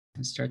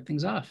and start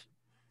things off.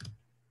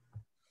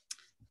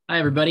 Hi,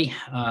 everybody.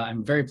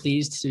 I'm very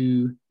pleased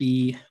to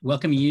be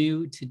welcoming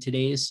you to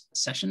today's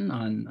session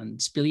on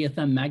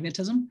Speleothem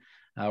magnetism.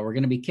 We're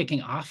going to be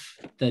kicking off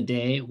the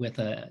day with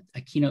a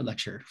keynote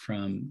lecture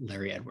from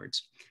Larry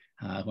Edwards,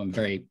 who I'm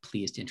very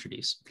pleased to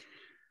introduce.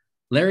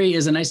 Larry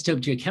is an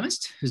isotope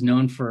geochemist who's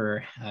known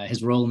for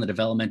his role in the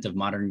development of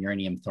modern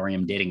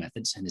uranium-thorium dating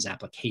methods and his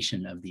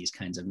application of these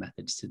kinds of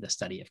methods to the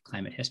study of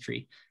climate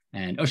history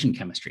and ocean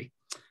chemistry.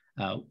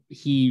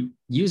 He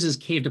uses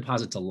cave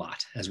deposits a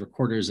lot as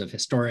recorders of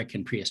historic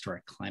and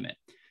prehistoric climate.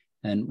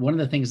 And one of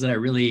the things that I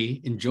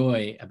really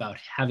enjoy about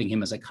having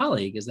him as a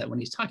colleague is that when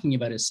he's talking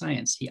about his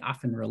science, he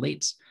often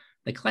relates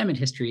the climate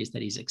histories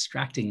that he's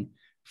extracting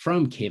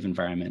from cave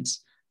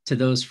environments to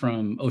those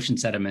from ocean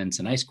sediments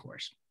and ice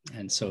cores.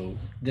 And so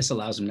this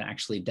allows him to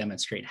actually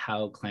demonstrate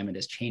how climate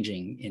is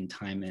changing in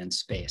time and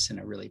space in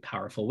a really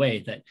powerful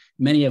way that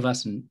many of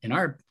us in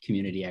our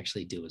community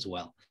actually do as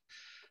well.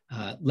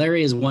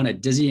 Larry has won a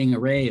dizzying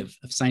array of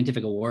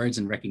scientific awards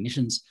and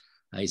recognitions.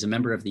 He's a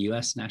member of the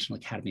US National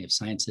Academy of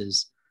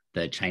Sciences,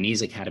 the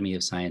Chinese Academy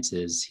of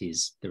Sciences.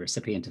 He's the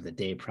recipient of the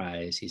Day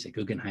Prize. He's a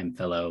Guggenheim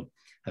Fellow,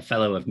 a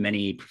fellow of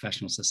many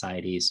professional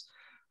societies.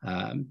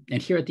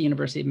 And here at the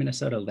University of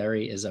Minnesota,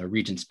 Larry is a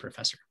Regents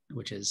Professor,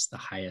 which is the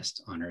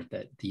highest honor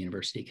that the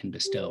university can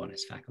bestow on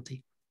its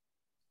faculty.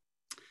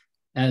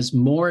 As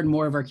more and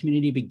more of our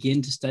community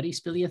begin to study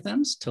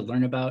speleothems to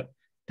learn about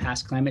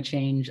past climate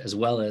change, as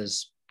well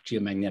as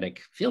geomagnetic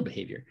field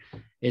behavior,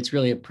 it's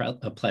really a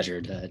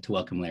pleasure to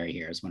welcome Larry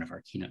here as one of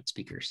our keynote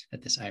speakers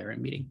at this IRM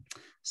meeting.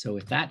 So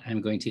with that, I'm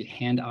going to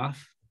hand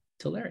off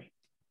to Larry.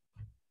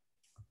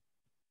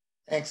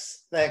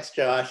 Thanks,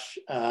 Josh.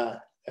 That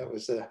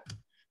was a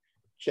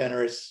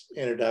generous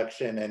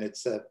introduction, and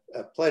it's a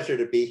pleasure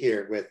to be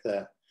here with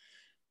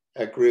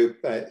a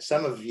group.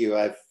 Some of you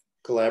I've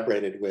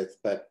collaborated with,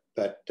 but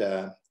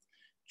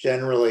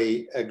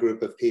generally a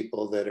group of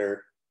people that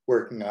are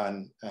working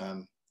on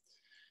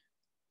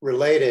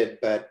related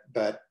but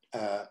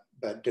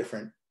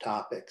different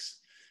topics.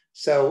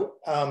 So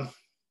I'm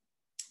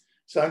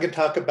going to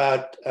talk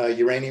about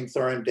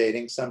uranium-thorium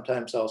dating,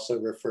 sometimes also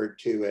referred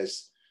to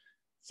as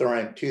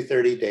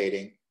thorium-230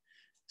 dating.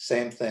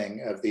 Same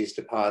thing of these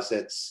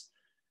deposits.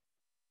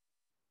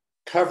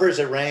 Covers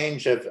a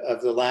range of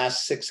the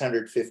last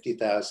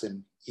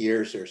 650,000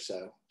 years or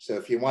so. So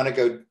if you want to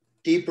go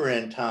deeper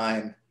in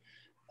time,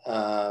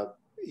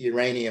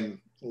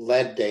 uranium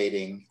lead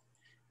dating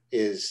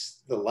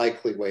is the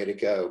likely way to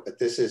go, but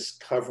this is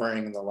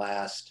covering the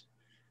last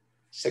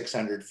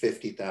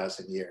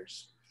 650,000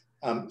 years.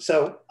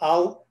 So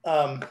I'll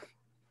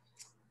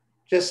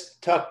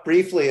just talk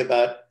briefly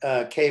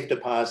about cave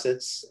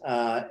deposits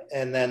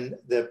and then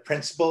the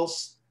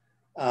principles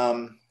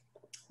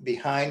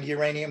behind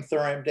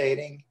uranium-thorium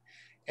dating,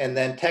 and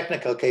then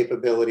technical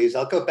capabilities.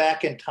 I'll go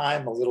back in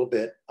time a little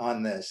bit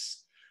on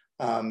this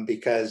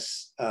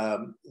because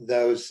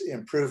those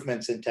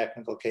improvements in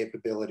technical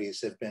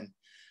capabilities have been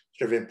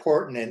sort of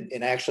important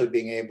in actually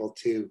being able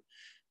to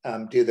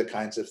do the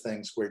kinds of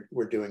things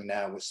we're doing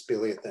now with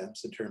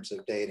speleothems in terms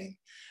of dating.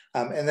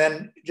 And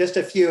then just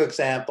a few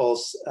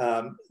examples.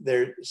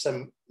 There are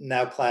some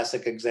now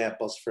classic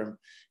examples from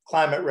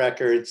climate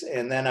records.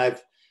 And then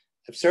I've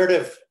sort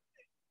of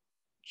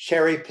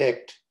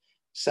cherry-picked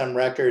some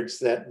records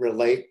that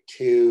relate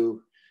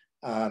to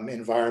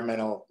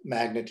environmental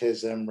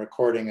magnetism,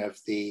 recording of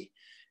the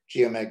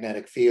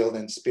geomagnetic field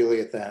in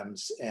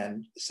speleothems.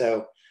 And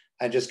so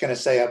I'm just going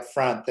to say up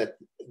front that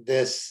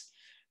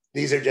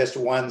these are just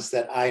ones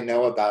that I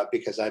know about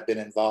because I've been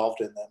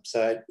involved in them.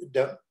 So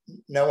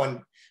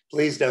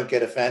please don't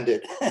get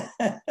offended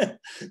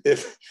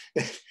if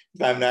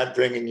I'm not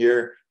bringing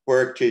your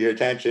work to your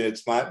attention.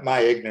 It's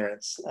my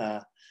ignorance.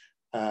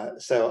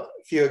 So a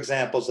few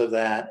examples of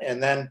that.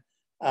 And then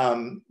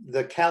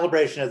the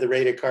calibration of the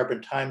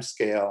radiocarbon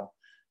timescale,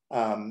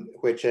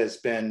 which has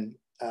been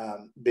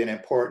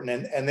important.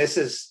 And this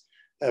is,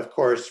 of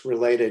course,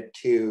 related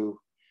to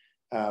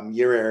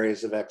your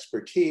areas of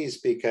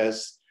expertise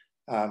because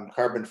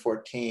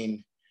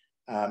carbon-14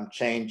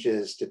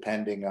 changes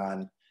depending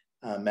on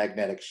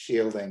magnetic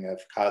shielding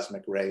of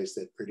cosmic rays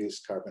that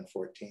produce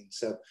carbon-14.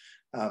 So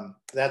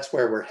that's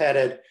where we're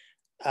headed.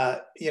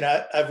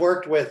 I've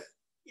worked with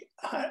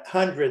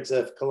hundreds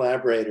of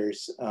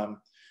collaborators,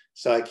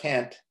 so I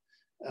can't,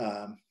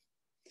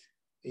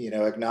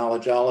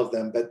 acknowledge all of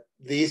them, but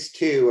these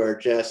two are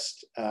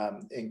just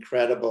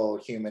incredible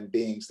human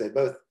beings. They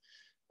both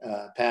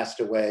passed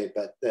away,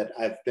 but that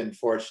I've been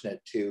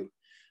fortunate to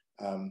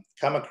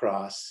come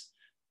across.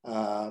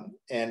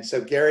 And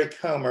so Gary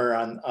Comer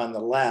on the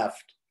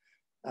left,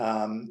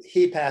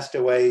 he passed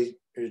away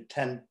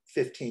 10,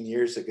 15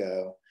 years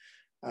ago,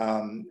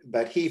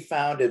 but he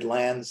founded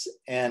Land's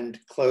End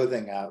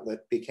Clothing Outlet,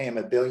 became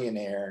a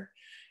billionaire,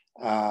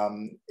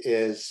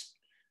 is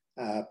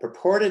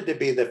purported to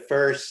be the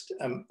first,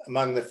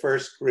 among the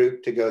first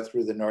group to go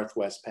through the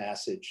Northwest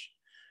Passage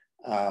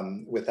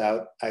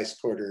without ice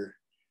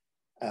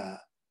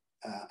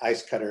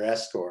cutter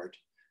escort.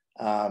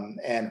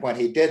 And when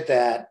he did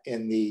that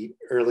in the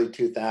early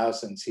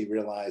 2000s, he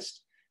realized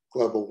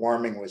global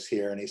warming was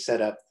here, and he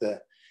set up the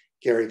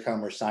Gary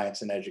Comer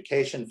Science and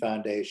Education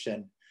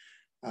Foundation.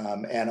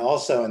 And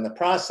also in the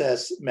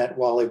process met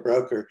Wally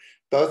Broecker.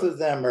 Both of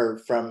them are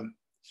from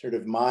sort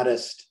of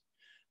modest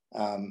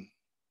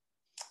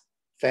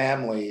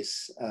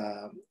families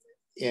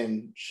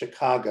in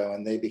Chicago,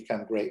 and they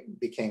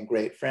became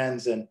great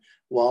friends. And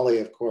Wally,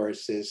 of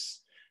course,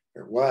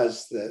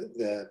 was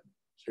the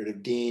sort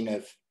of dean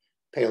of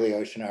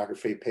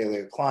paleoceanography,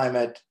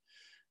 paleoclimate,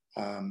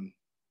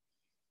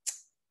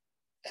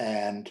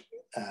 and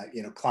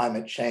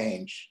climate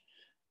change.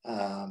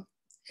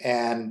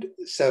 And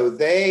so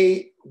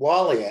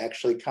Wally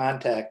actually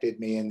contacted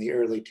me in the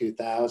early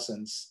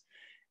 2000s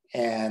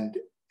and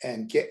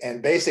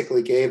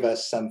basically gave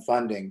us some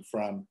funding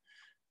from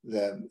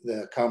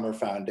the Comer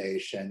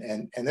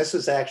Foundation. And this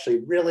was actually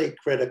really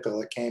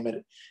critical. It came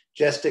at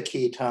just a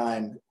key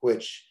time,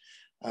 which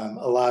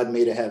allowed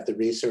me to have the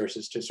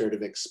resources to sort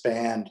of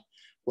expand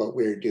what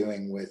we're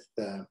doing with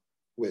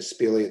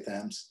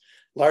speleothems,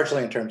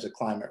 largely in terms of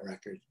climate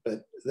records.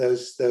 But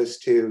those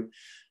two,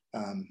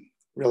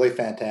 really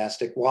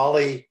fantastic.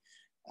 Wally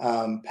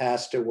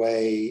passed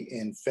away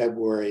in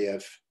February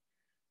of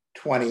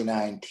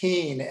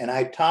 2019, and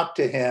I talked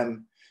to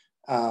him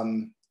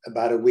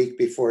about a week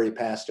before he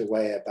passed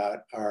away about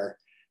our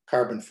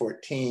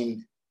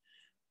carbon-14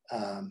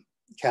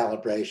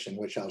 calibration,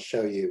 which I'll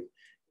show you,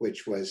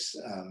 which was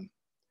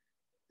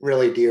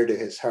really dear to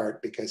his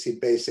heart because he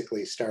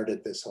basically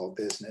started this whole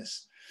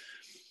business.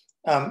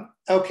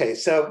 Okay,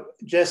 so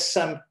just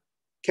some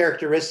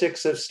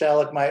characteristics of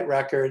stalagmite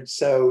records.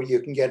 So you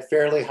can get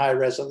fairly high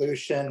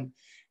resolution,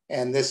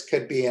 and this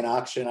could be in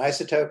oxygen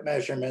isotope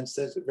measurements.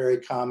 That's very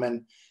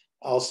common.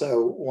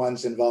 Also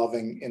ones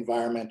involving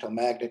environmental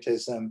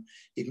magnetism.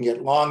 You can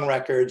get long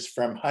records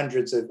from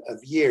hundreds of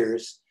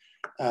years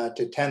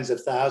to tens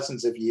of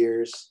thousands of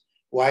years.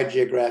 Wide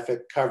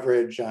geographic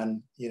coverage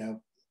on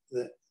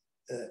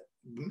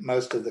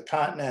most of the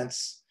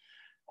continents.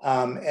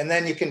 And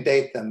then you can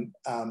date them,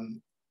 at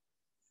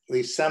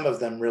least some of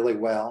them really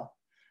well,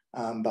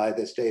 by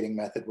this dating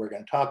method we're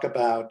going to talk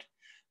about.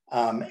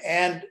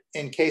 And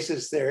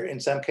in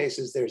some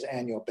cases, there's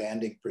annual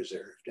banding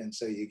preserved. And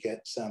so you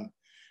get some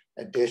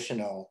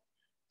additional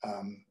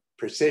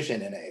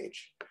precision in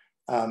age.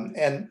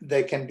 And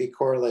they can be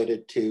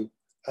correlated to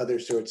other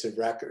sorts of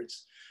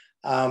records.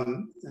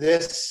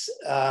 The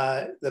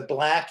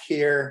black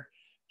here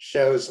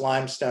shows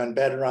limestone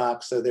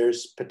bedrock. So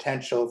there's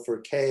potential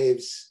for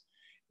caves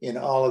in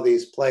all of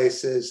these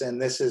places. And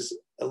this is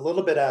a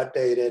little bit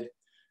outdated,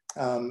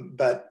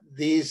 but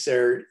these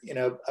are,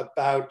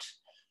 about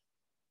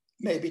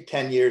maybe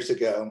 10 years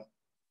ago.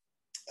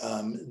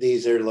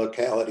 These are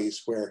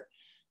localities where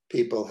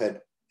people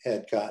had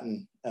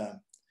gotten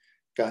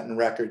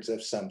records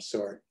of some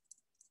sort.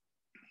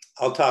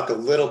 I'll talk a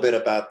little bit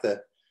about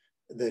the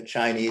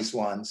Chinese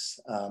ones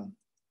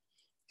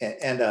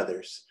and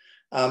others.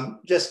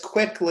 Just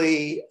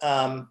quickly,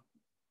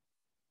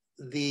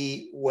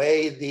 the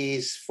way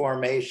these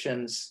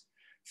formations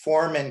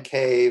form in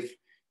cave,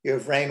 you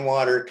have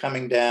rainwater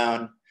coming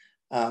down,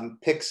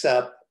 picks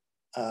up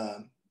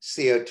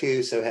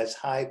CO2, so it has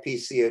high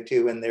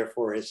PCO2 and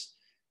therefore is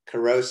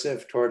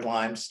corrosive toward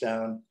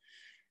limestone,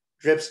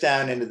 drips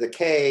down into the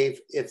cave.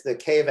 If the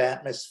cave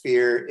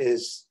atmosphere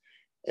is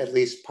at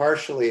least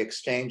partially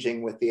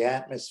exchanging with the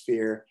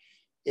atmosphere,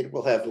 it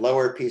will have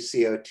lower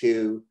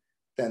PCO2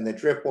 than the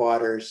drip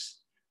waters,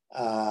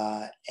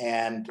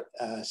 and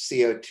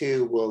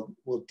CO2 will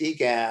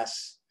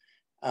degas,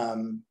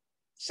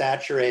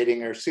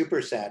 saturating or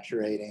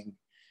supersaturating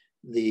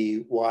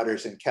the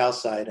waters in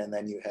calcite, and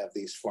then you have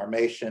these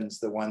formations,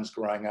 the ones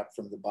growing up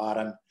from the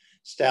bottom.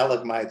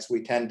 Stalagmites,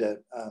 we tend to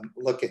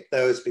look at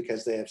those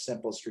because they have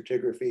simple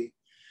stratigraphy.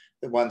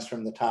 The ones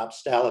from the top,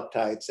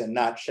 stalactites, and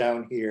not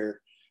shown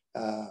here,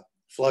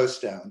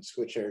 flowstones,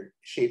 which are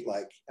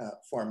sheet-like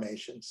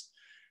formations.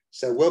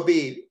 So we'll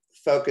be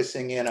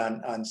focusing in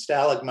on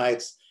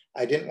stalagmites.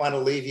 I didn't want to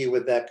leave you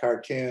with that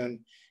cartoon.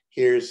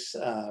 Here's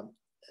a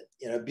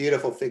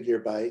beautiful figure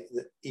by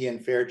Ian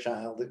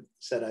Fairchild that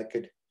said I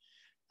could,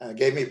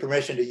 gave me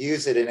permission to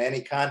use it in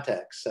any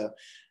context.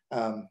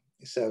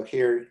 So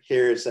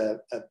here's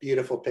a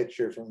beautiful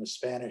picture from a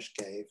Spanish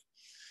cave.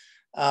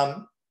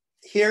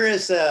 Here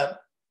is a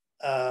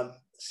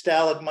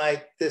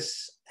stalagmite.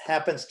 This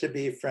happens to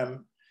be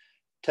from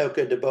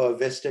Toca de Boa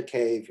Vista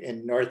cave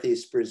in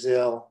Northeast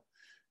Brazil.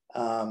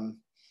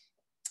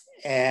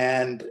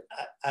 And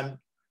I'm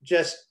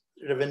just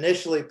sort of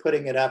initially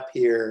putting it up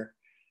here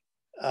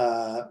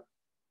to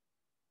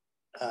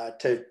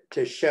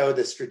show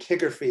the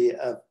stratigraphy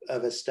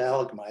of a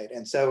stalagmite.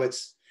 And so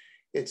it's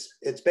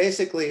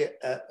basically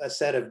a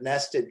set of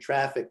nested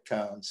traffic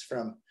cones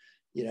from,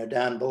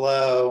 down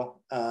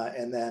below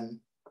and then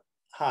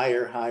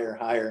higher.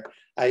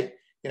 I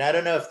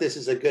don't know if this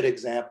is a good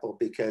example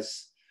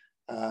because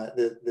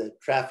the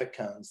traffic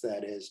cones,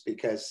 that is,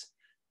 because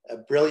a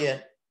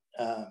brilliant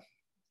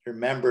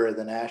member of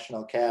the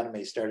National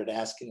Academy started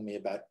asking me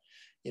about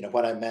you know,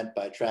 what I meant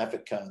by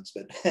traffic cones,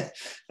 but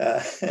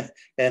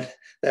and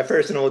that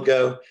person will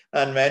go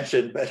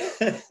unmentioned, but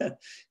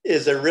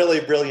is a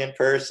really brilliant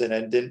person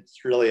and didn't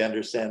really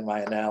understand my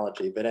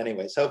analogy. But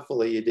anyways,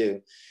 hopefully you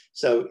do.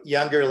 So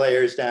younger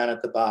layers down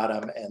at the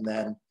bottom, and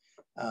then,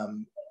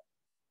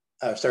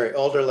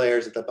 older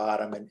layers at the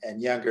bottom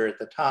and younger at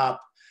the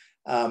top.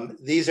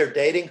 These are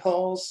dating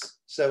holes.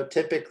 So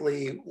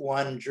typically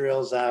one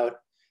drills out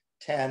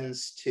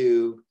tens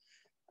to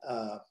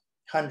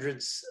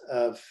hundreds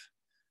of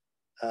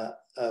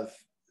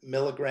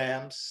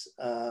milligrams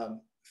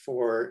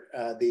for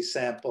these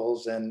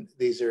samples, and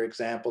these are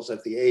examples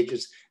of the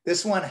ages.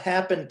 This one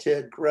happened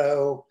to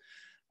grow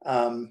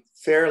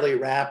fairly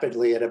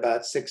rapidly at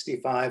about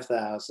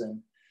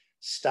 65,000,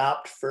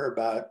 stopped for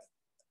about,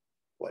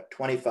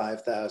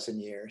 25,000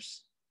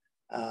 years,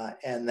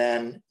 and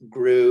then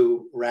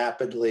grew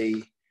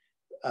rapidly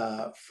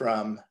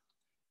from,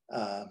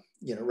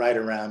 right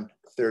around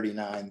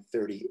 39,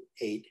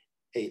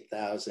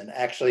 38,000.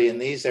 Actually,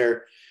 and these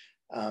are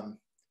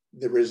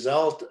the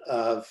result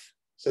of,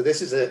 so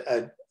this is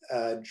a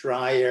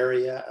dry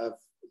area of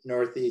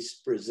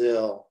Northeast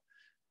Brazil,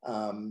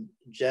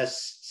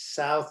 just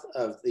south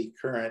of the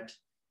current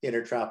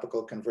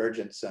intertropical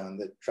convergence zone,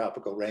 the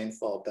tropical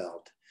rainfall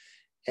belt.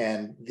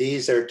 And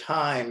these are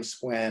times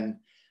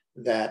when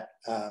that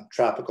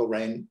tropical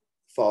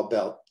rainfall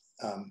belt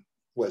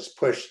was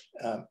pushed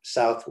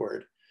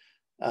southward.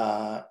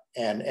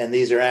 And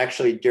these are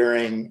actually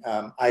during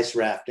ice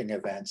rafting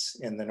events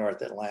in the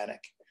North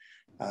Atlantic,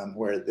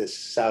 where this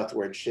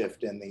southward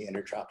shift in the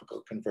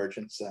intertropical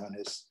convergence zone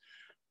has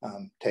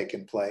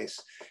taken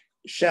place.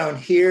 Shown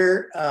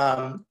here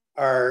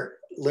are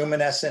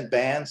luminescent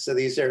bands. So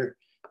these are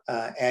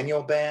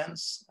annual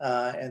bands.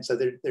 And so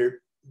they're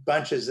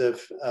bunches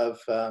of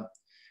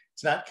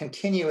it's not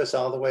continuous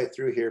all the way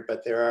through here,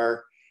 but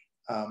there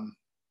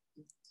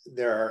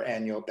are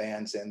annual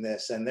bands in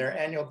this, and there are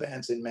annual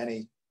bands in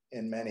many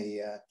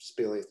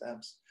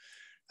speleothems.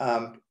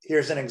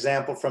 Here's an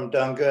example from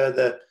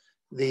Dunga.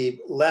 The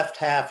left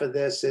half of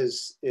this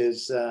is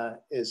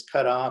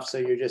cut off, so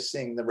you're just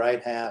seeing the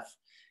right half,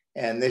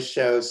 and this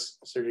shows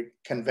sort of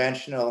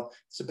conventional.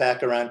 So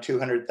back around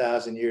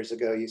 200,000 years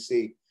ago, you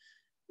see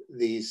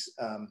these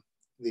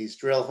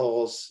drill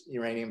holes,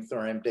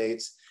 uranium-thorium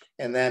dates,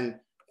 and then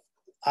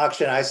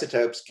oxygen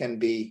isotopes can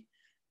be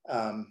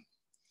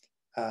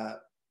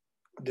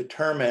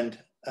determined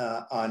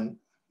on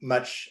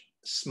much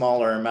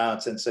smaller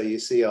amounts, and so you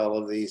see all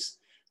of these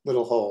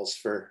little holes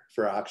for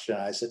oxygen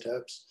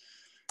isotopes.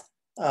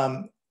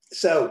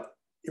 So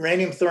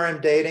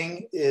uranium-thorium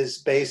dating is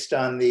based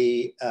on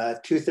the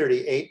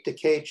 238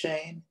 decay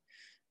chain.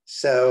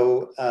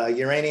 So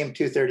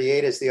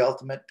uranium-238 is the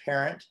ultimate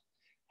parent,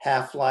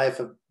 half-life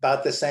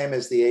about the same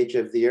as the age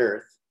of the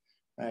Earth,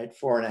 right?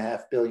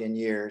 4.5 billion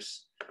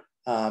years.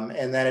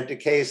 And then it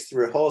decays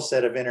through a whole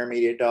set of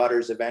intermediate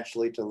daughters,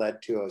 eventually to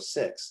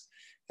lead-206.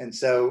 And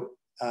so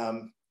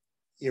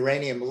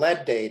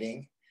uranium-lead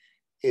dating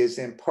is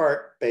in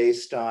part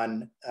based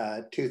on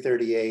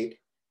 238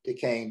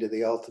 decaying to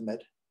the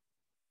ultimate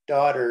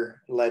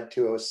daughter,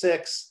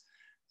 lead-206.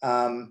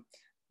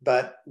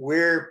 But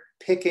we're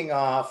picking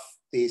off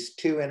these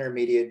two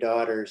intermediate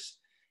daughters,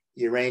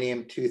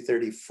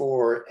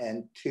 uranium-234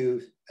 and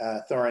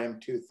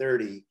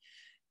thorium-230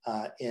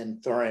 in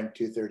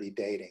thorium-230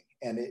 dating.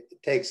 And it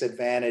takes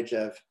advantage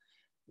of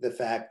the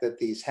fact that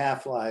these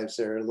half-lives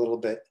are a little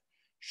bit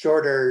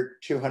shorter,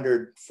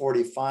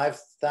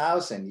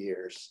 245,000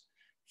 years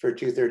for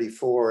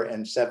 234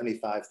 and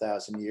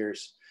 75,000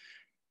 years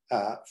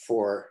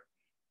for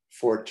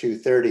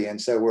 230.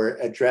 And so we're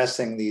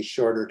addressing these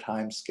shorter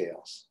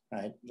timescales,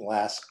 right?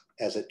 Last,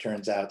 as it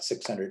turns out,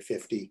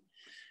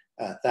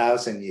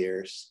 650,000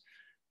 years.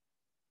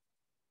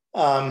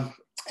 And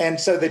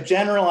so the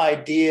general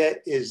idea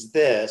is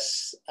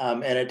this,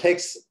 and it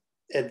takes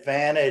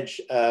advantage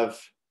of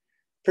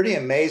pretty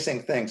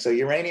amazing things. So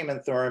uranium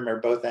and thorium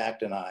are both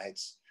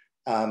actinides,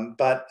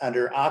 but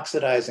under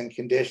oxidizing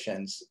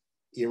conditions,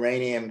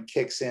 uranium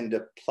kicks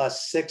into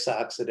 +6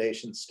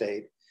 oxidation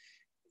state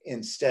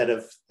instead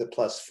of the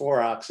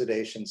 +4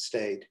 oxidation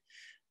state,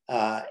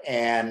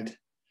 and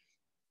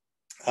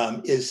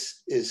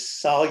is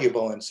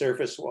soluble in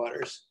surface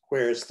waters,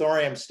 whereas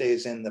thorium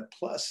stays in the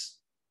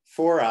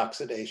 +4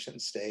 oxidation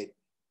state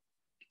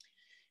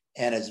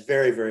and has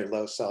very, very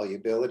low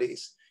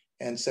solubilities.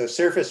 And so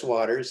surface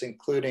waters,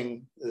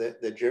 including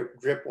the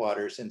drip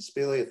waters in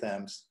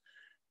speleothems,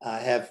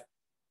 have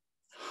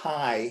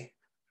high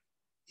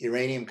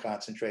uranium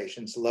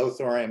concentrations, low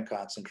thorium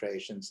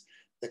concentrations.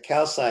 The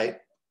calcite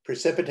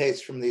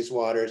precipitates from these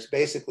waters,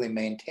 basically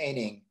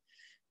maintaining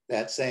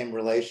that same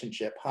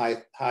relationship,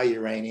 high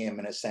uranium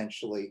and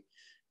essentially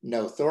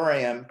no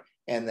thorium,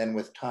 and then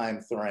with time,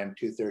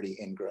 thorium-230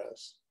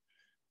 ingrows.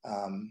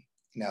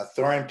 Now,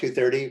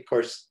 thorium-230, of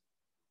course,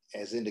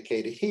 as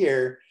indicated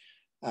here,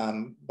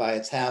 by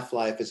its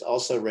half-life is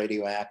also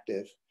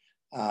radioactive.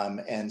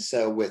 And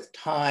so with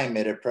time,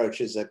 it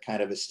approaches a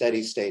kind of a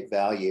steady state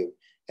value.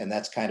 And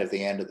that's kind of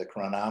the end of the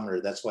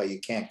chronometer. That's why you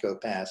can't go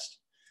past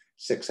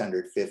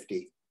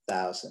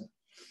 650,000.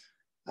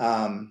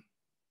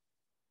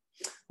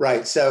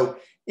 Right, so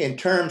in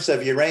terms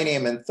of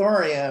uranium and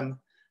thorium,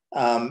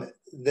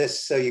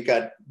 so you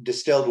got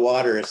distilled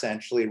water,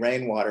 essentially,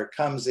 rainwater,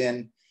 comes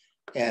in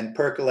and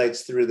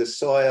percolates through the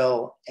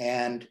soil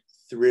and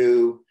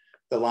through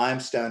the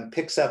limestone,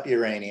 picks up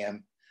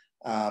uranium,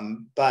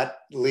 but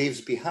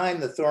leaves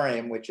behind the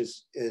thorium, which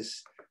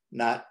is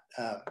not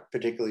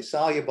particularly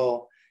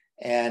soluble,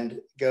 and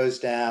goes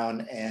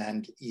down,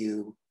 and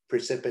you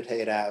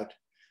precipitate out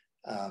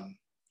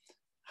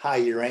high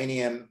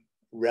uranium,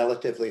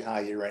 relatively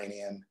high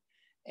uranium,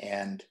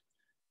 and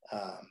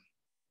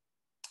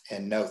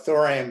no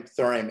thorium.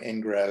 Thorium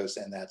ingrows,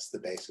 and that's the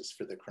basis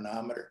for the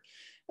chronometer.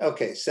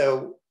 Okay,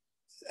 so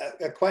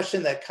a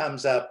question that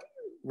comes up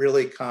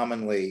really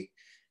commonly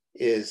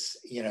is,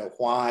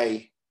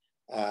 why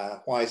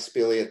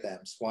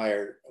speleothems?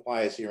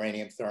 Why is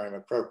uranium-thorium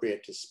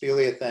appropriate to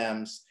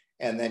speleothems?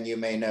 And then you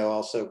may know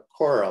also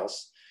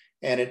corals.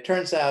 And it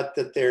turns out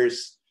that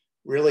there's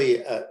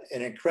really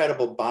an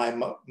incredible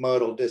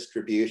bimodal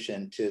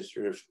distribution to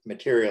sort of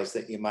materials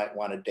that you might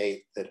want to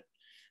date that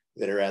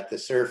are at the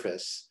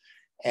surface.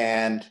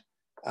 And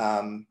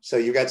so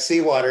you've got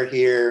seawater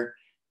here,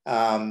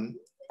 and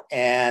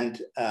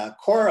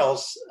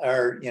corals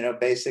are,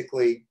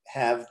 basically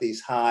have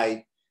these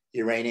high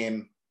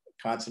uranium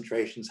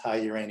concentrations, high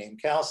uranium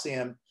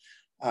calcium,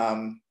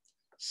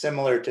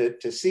 similar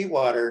to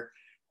seawater,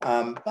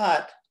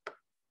 but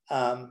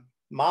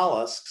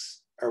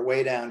mollusks are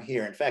way down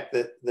here. In fact,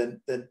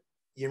 the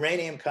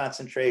uranium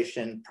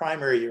concentration,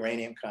 primary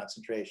uranium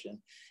concentration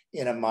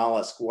in a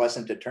mollusk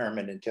wasn't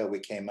determined until we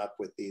came up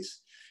with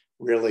these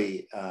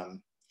really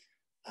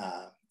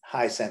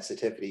high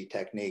sensitivity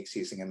techniques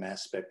using a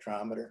mass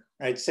spectrometer,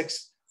 right?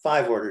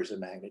 5 orders of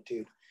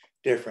magnitude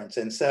difference.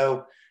 And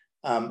so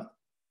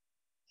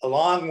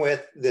along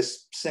with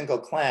this single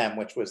clam,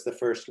 which was the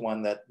first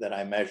one that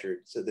I measured,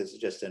 so this is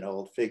just an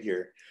old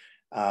figure,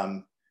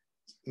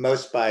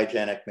 most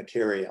biogenic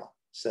material.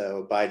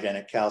 So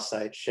biogenic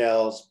calcite,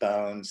 shells,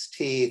 bones,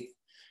 teeth,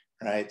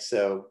 right?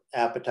 So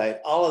apatite,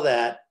 all of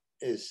that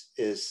is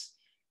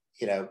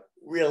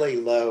really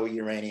low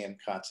uranium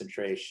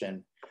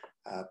concentration,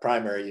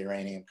 primary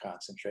uranium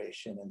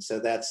concentration. And so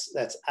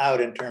that's out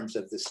in terms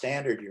of the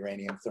standard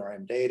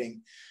uranium-thorium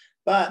dating.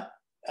 But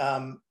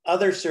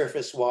other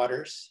surface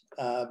waters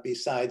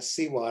besides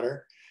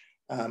seawater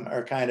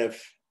are kind of,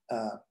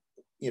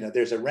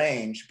 there's a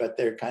range, but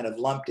they're kind of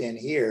lumped in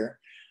here.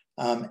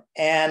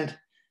 And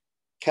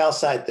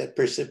calcite that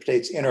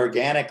precipitates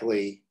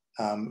inorganically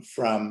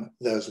from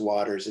those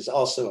waters is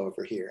also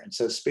over here. And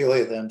so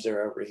speleothems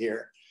are over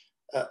here,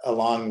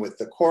 along with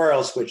the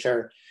corals, which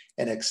are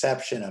an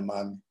exception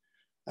among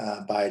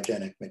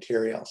biogenic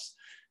materials.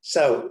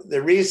 So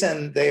the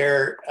reason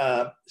they're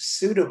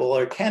suitable,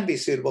 or can be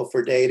suitable,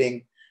 for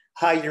dating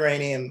high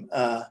uranium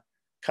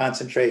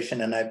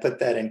concentration, and I put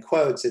that in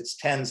quotes, it's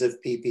tens of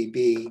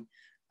ppb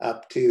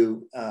up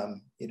to,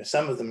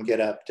 some of them get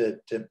up to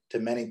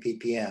many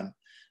ppm,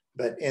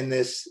 but in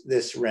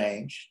this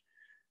range.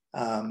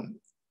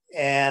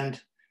 And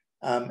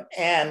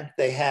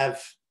they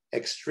have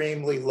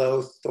extremely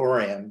low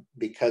thorium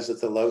because of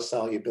the low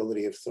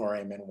solubility of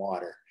thorium in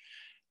water,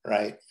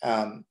 right?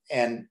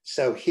 And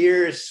so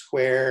here's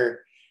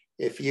where,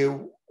 if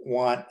you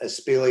want a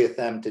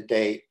speleothem to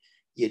date,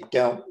 you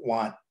don't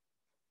want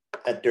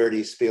a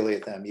dirty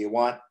speleothem. You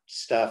want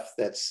stuff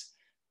that's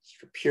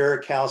pure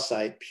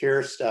calcite,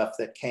 pure stuff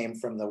that came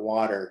from the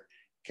water,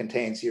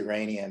 contains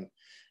uranium,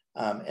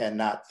 and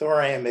not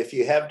thorium. If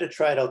you have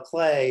detrital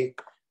clay,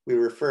 we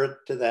refer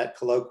to that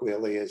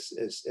colloquially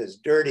as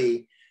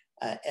dirty,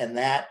 and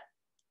that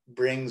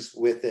brings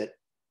with it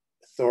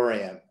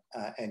thorium,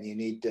 and you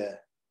need to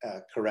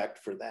correct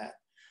for that.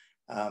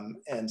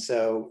 And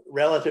so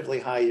relatively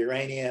high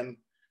uranium,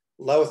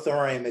 low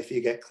thorium if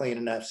you get clean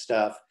enough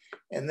stuff,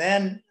 and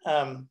then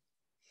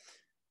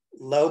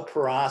low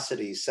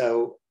porosity.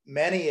 So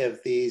many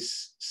of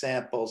these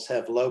samples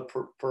have low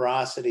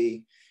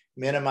porosity,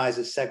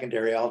 minimizes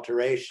secondary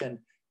alteration.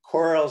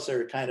 Corals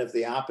are kind of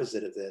the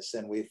opposite of this,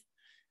 and we've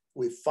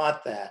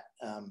fought that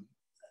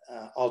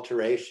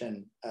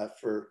alteration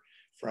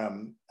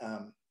from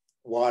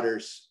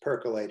waters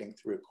percolating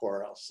through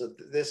corals. So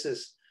this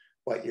is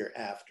what you're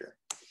after.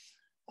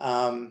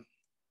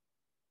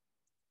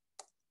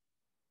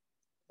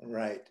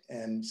 Right,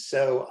 and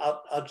so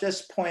I'll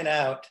just point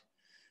out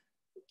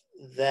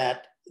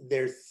that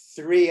there are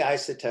 3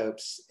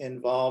 isotopes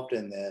involved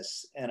in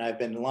this, and I've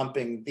been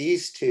lumping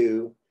these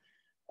two,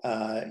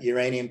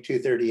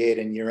 uranium-238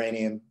 and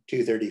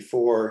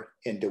uranium-234,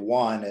 into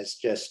one as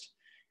just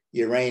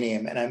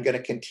uranium. And I'm going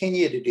to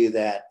continue to do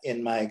that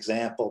in my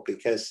example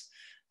because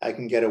I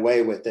can get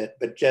away with it.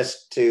 But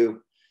just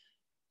to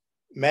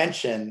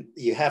mention,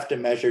 you have to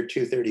measure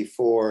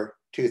 234,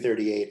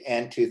 238,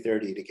 and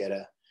 230 to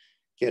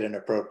get an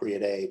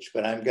appropriate age.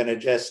 But I'm going to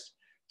just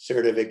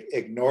sort of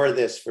ignore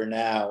this for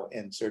now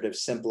in sort of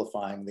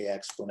simplifying the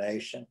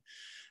explanation.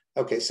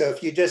 Okay, so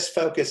if you just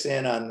focus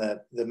in on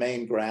the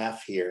main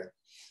graph here,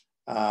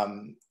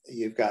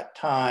 You've got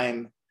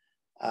time,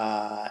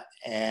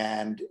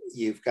 and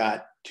you've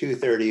got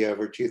 230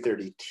 over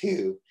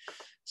 232.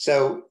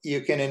 So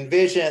you can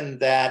envision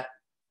that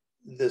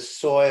the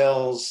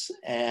soils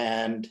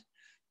and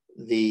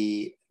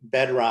the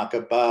bedrock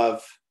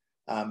above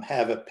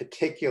have a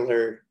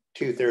particular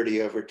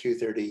 230 over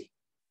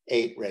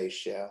 238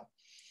 ratio.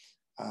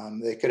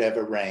 They could have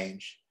a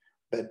range,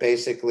 but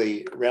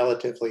basically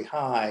relatively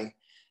high.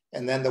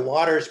 And then the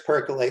waters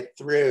percolate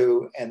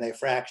through and they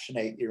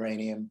fractionate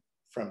uranium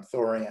from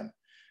thorium,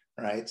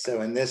 right?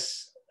 So in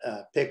this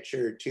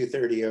picture,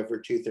 230 over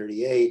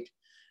 238,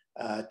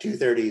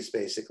 230 is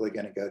basically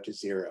going to go to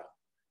zero,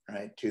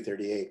 right?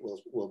 238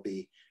 will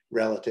be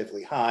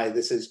relatively high.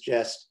 This is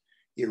just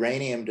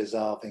uranium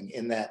dissolving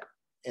in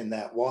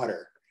that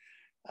water,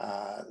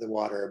 the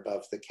water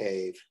above the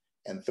cave,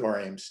 and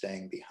thorium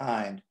staying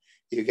behind.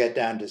 You get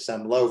down to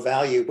some low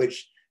value,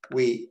 which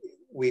we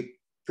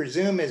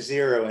presume is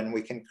zero, and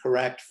we can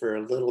correct for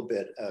a little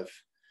bit of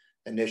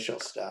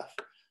initial stuff,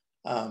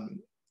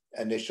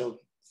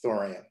 initial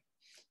thorium.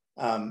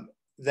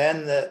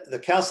 Then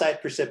the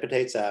calcite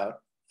precipitates out,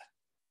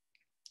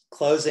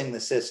 closing the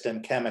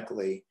system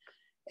chemically,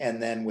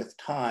 and then with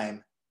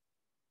time,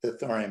 the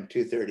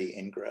thorium-230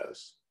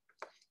 ingrows.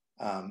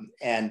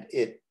 And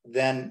it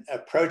then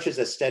approaches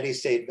a steady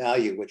state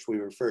value, which we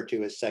refer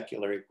to as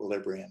secular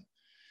equilibrium.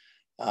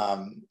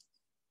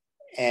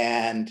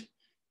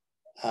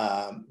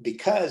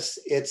 Because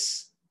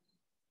it's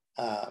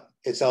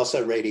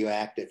also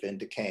radioactive and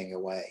decaying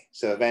away.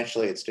 So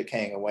eventually it's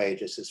decaying away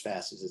just as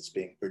fast as it's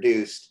being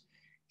produced.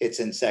 It's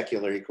in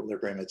secular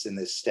equilibrium. It's in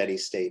this steady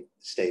state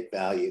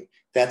value.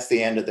 That's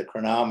the end of the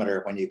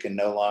chronometer, when you can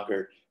no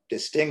longer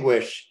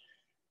distinguish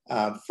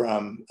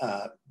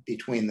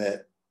between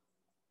the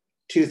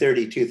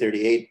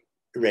 230-238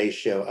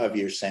 ratio of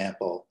your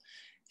sample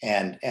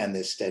and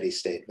this steady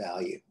state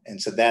value.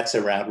 And so that's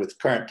around, with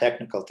current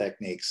technical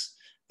techniques,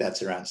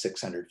 that's around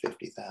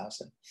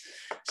 650,000.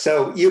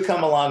 So you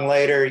come along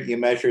later, you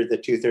measure the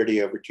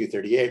 230 over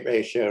 238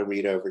 ratio,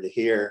 read over to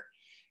here,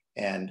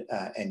 and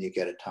you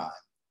get a time,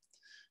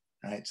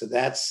 right? So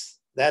that's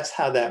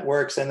how that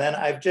works. And then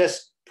I've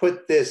just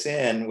put this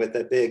in with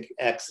a big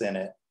X in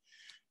it.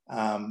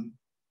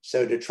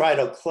 So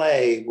detrital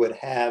clay would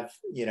have,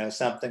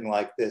 something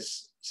like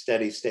this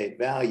steady state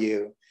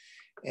value.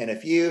 And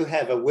if you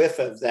have a whiff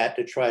of that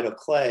detrital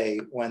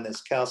clay when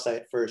this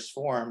calcite first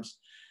forms,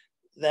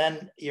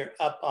 then you're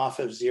up off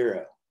of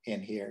zero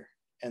in here.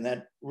 And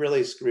that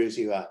really screws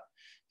you up.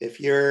 If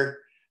you're,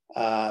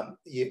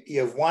 you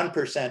have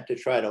 1%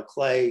 detrital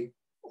clay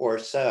or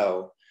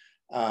so,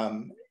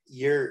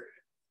 you're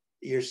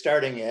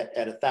starting at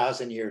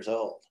 1,000 years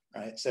old,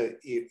 right? So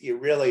you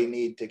really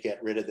need to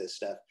get rid of this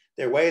stuff.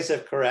 There are ways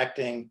of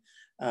correcting,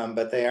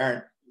 but they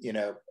aren't,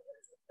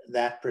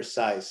 that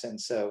precise. And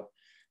so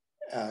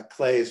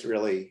clays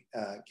really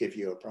give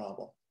you a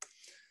problem.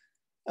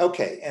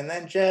 Okay, and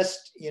then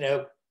just,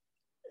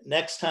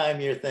 next time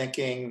you're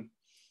thinking,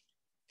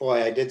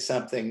 boy, I did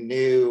something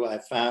new, I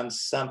found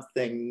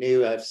something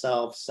new, I've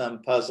solved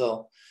some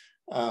puzzle,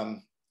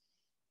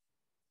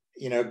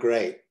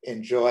 great,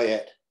 enjoy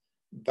it.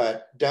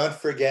 But don't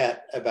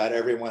forget about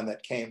everyone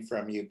that came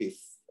from you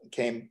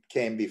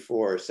came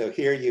before. So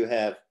here you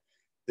have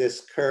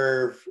this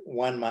curve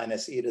 1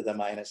 minus e to the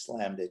minus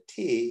lambda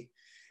t.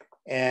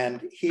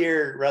 And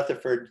here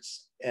Rutherford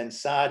and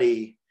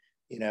Soddy,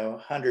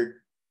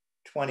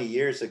 120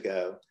 years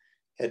ago,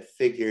 had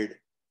figured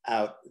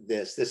out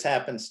this. This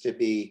happens to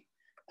be,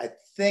 I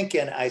think,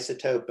 an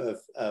isotope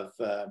of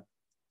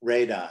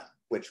radon,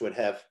 which would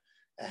have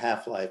a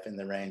half-life in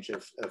the range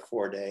of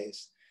 4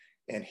 days.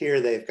 And here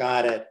they've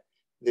got it.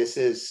 This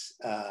is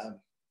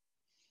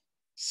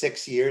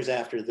 6 years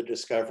after the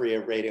discovery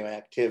of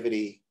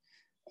radioactivity,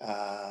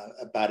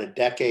 about a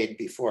decade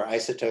before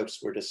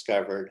isotopes were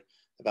discovered,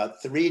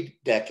 about 3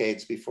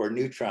 decades before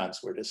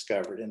neutrons were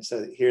discovered. And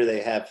so here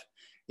they have,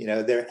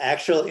 their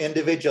actual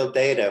individual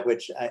data,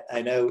 which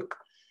I know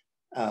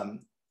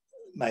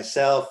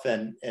myself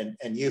and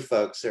you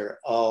folks are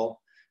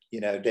all,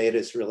 data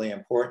is really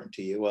important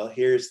to you. Well,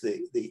 here's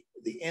the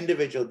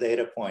individual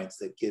data points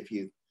that give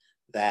you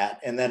that.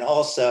 And then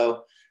also,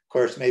 of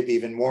course, maybe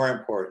even more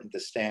important, the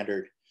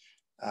standard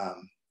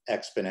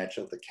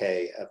exponential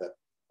decay of an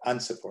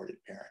unsupported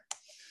parent.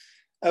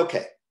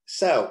 Okay,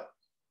 so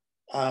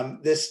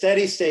this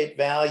steady state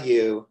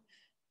value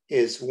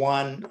is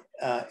one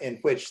in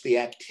which the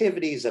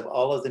activities of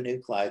all of the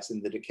nuclides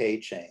in the decay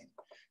chain,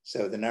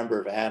 so the number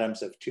of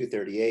atoms of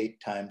 238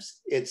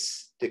 times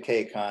its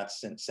decay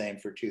constant, same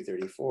for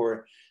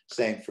 234,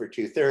 same for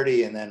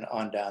 230, and then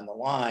on down the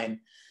line,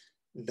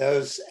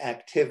 those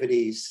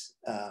activities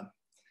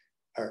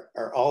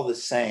are all the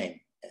same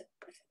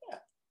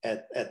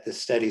at the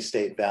steady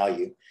state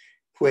value,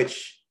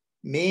 which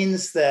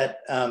means that,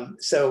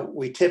 so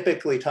we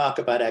typically talk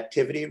about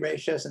activity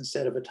ratios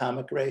instead of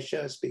atomic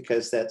ratios,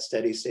 because that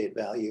steady state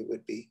value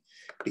would be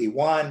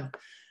 1.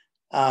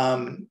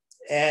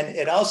 And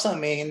it also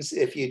means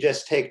if you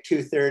just take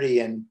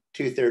 230 and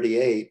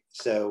 238,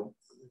 so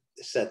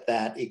set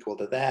that equal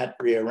to that,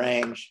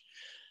 rearrange.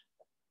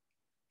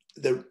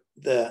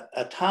 The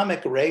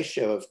atomic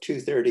ratio of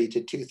 230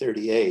 to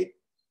 238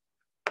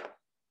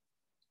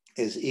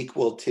 is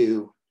equal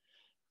to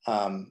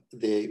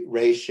the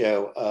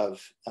ratio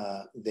of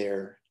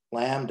their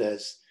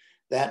lambdas.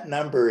 That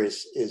number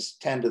is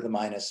 10 to the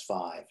minus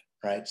 5,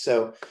 right?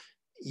 So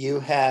you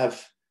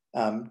have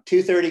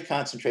 230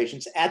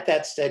 concentrations at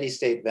that steady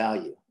state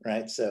value,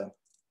 right? So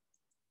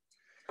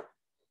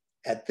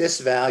at this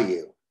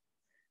value,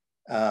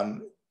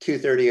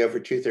 230 over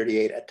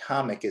 238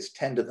 atomic is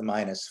 10 to the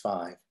minus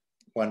 5,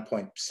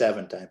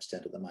 1.7 times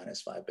 10 to the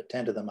minus 5, but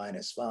 10 to the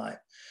minus 5,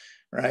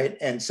 right?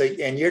 And so,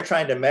 and you're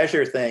trying to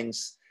measure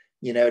things,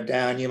 you know,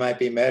 down, you might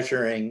be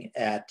measuring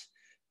at,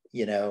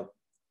 you know,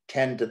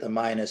 10 to the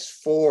minus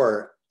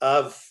 4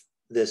 of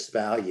this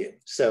value.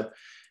 So,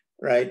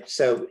 right,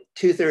 so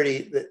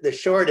 230, the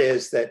short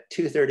is that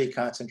 230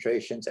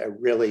 concentrations are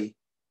really,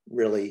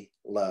 really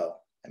low.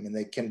 I mean,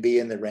 they can be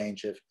in the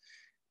range of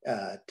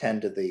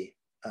 10 to the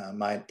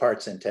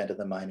parts in 10 to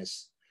the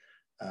minus,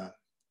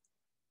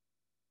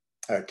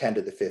 or 10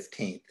 to the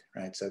 15th,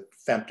 right? So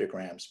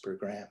femtograms per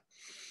gram.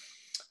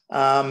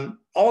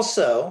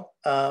 Also,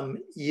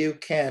 you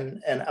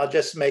can, and I'll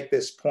just make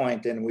this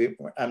point, and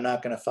I'm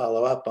not going to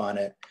follow up on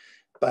it,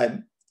 but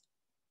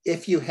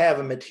if you have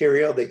a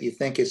material that you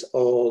think is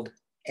old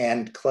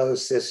and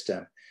closed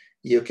system,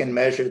 you can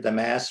measure the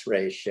mass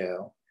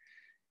ratio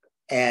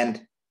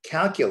and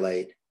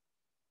calculate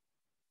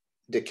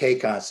decay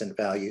constant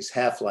values,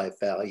 half-life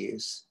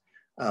values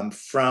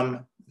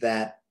from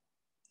that,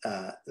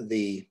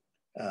 the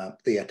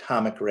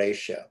atomic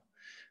ratio.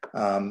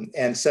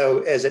 And so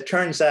as it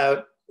turns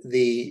out,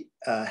 the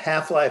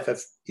half-life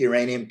of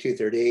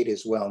uranium-238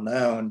 is well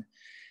known.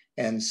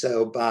 And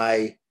so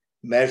by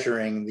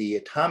measuring the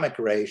atomic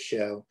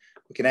ratio,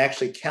 we can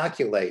actually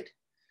calculate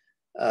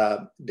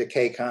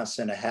decay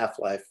constant, a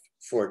half-life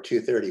for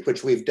 230,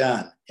 which we've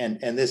done.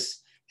 And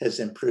this has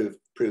improved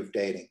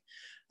dating.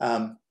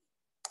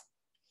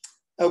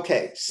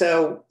 Okay,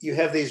 so you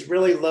have these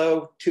really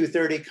low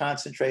 230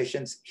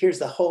 concentrations. Here's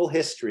the whole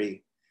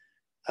history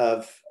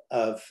of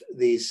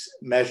these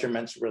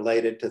measurements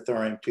related to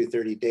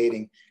thorium-230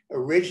 dating.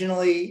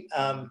 Originally,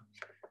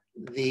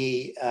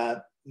 the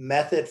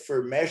method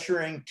for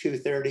measuring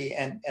 230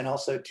 and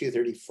also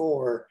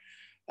 234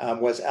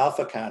 was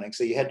alpha counting.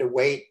 So you had to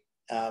wait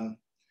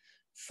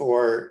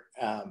for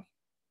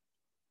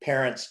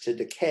parents to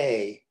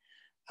decay,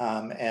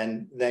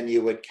 and then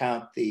you would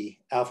count the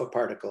alpha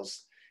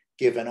particles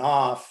given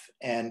off.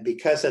 And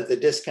because of the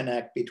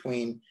disconnect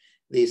between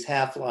these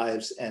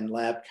half-lives and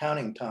lab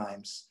counting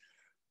times,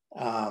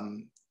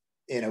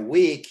 in a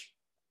week,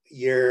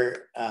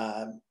 you're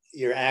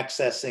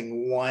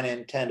accessing 1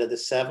 in 10 to the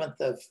 7th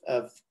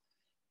of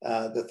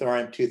the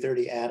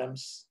thorium-230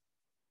 atoms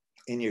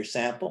in your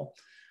sample.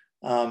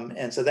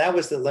 And so that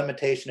was the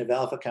limitation of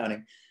alpha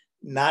counting.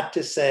 Not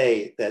to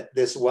say that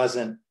this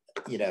wasn't,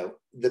 you know,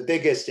 the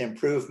biggest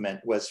improvement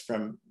was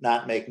from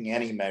not making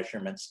any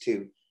measurements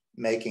to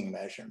making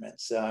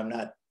measurements. So I'm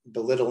not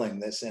belittling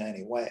this in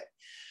any way.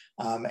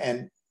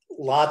 And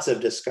lots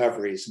of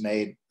discoveries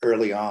made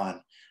early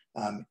on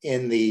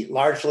in the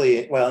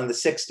largely, well, in the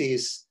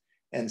 60s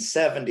and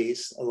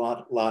 70s, a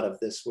lot of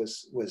this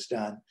was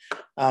done.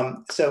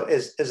 So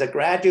as a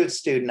graduate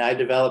student, I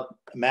developed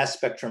mass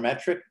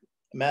spectrometric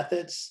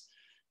methods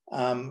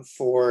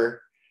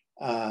for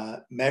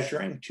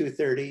measuring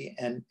 230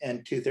 and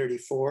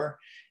 234.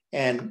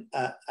 And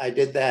I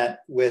did that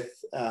with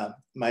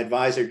my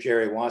advisor,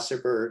 Jerry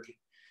Wasserberg,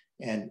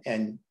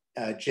 and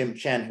Jim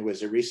Chen, who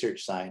was a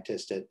research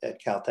scientist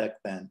at Caltech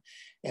then.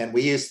 And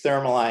we used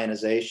thermal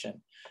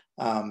ionization.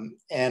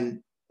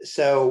 And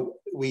so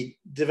we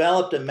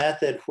developed a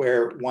method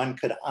where one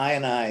could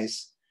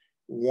ionize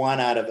 1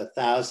 out of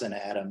 1,000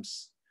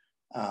 atoms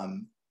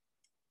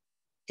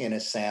in a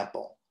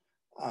sample.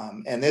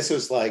 And this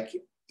was like,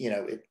 you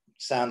know, it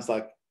sounds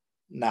like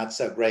not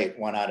so great,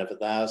 1 out of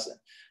 1,000,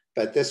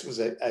 but this was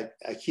a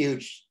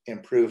huge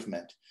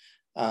improvement.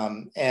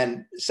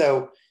 And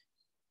so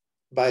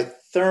by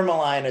thermal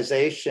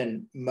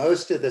ionization,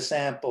 most of the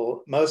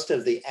sample, most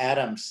of the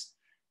atoms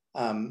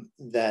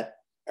that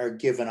are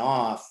given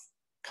off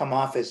come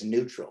off as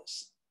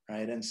neutrals,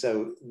 right? And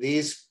so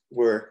these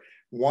were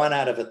 1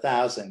 out of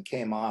 1,000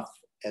 came off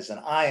as an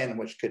ion,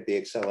 which could be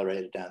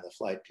accelerated down the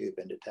flight tube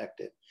and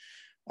detected.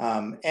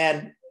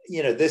 And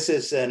you know, this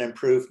is an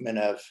improvement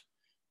of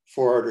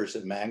 4 orders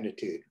of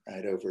magnitude,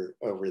 right,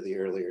 over the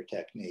earlier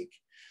technique.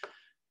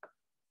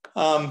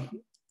 And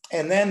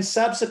then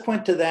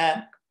subsequent to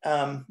that,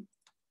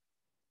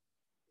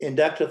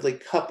 inductively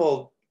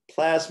coupled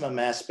plasma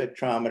mass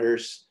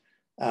spectrometers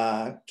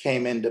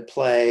came into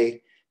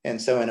play. And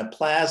so in a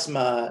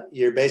plasma,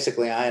 you're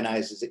basically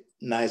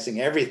ionizing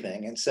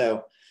everything. And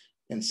so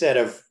instead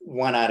of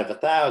 1 out of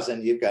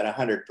 1,000, you've got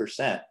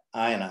 100%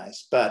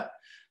 ionized. But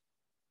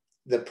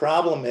the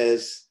problem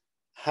is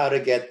how to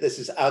get, this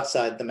is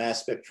outside the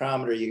mass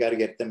spectrometer, you got to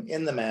get them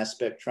in the mass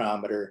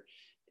spectrometer.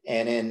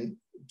 And in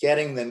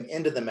getting them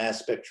into the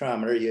mass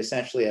spectrometer, you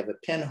essentially have a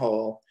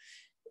pinhole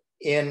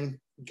in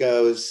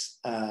goes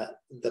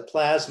the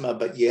plasma,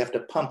 but you have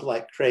to pump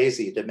like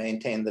crazy to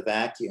maintain the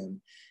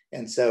vacuum.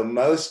 And so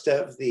most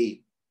of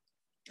the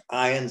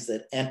ions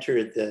that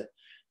enter the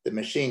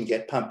machine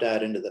get pumped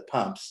out into the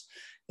pumps.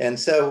 And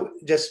so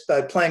just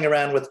by playing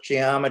around with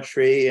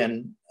geometry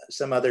and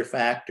some other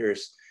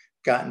factors,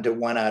 gotten to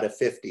 1 out of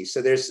 50.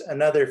 So there's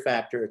another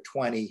factor of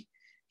 20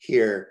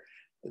 here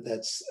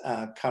that's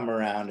come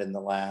around in the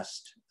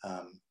last,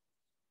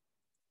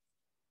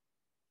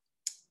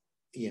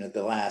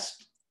 the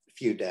last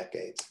few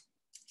decades.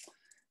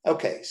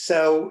 Okay,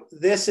 so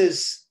this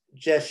is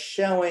just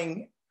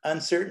showing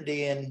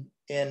uncertainty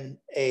in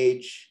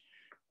age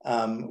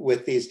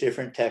with these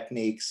different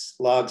techniques: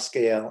 log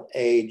scale,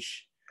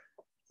 age,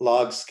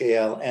 log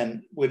scale,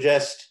 and we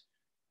just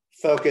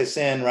focus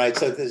in, right?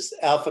 So this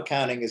alpha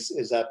counting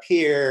is up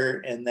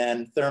here, and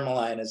then thermal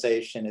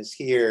ionization is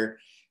here,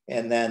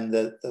 and then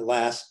the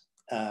last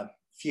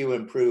few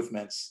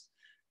improvements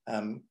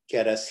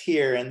get us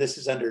here, and this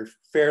is under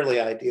fairly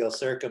ideal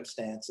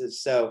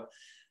circumstances. So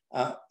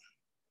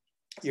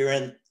you're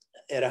in,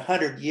 at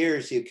 100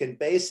 years, you can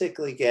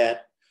basically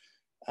get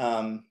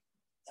a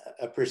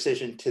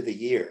precision to the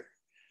year.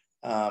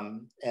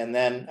 And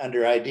then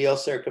under ideal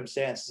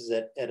circumstances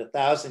at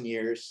 1,000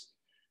 years,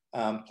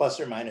 plus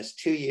or minus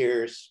 2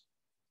 years,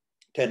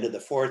 10 to the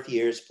 4th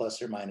years,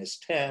 plus or minus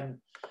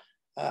 10,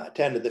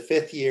 10 to the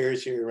 5th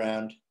years, you're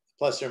around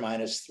plus or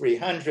minus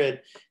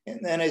 300. And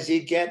then as you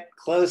get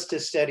close to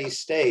steady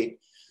state,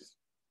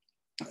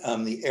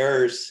 the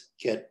errors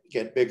get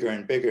bigger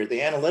and bigger.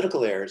 The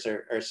analytical errors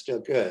are still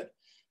good,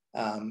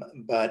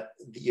 but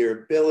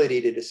your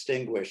ability to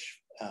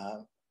distinguish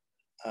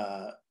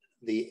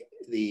the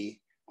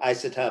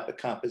isotopic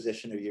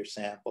composition of your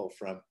sample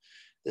from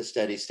the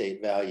steady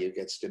state value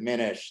gets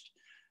diminished.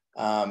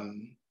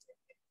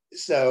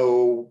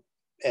 So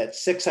at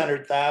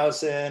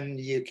 600,000,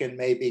 you can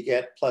maybe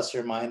get plus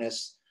or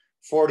minus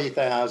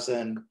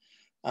 40,000.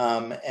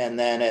 And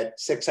then at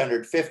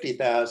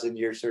 650,000,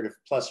 you're sort of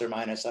plus or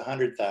minus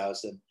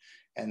 100,000.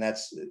 And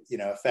that's,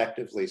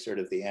 effectively sort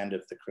of the end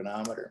of the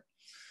chronometer.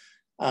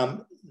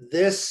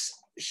 This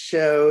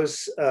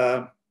shows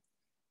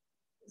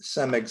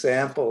some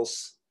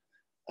examples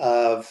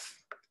of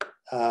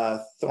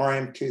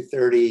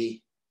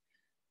thorium-230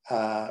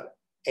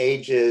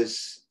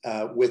 ages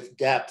with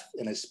depth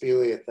in a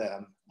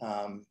speleothem.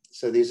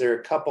 So these are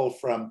a couple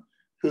from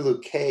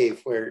Hulu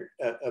Cave, where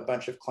a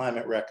bunch of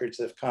climate records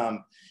have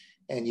come.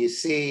 And you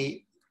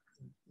see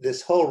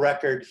this whole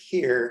record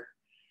here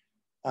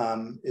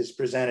is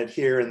presented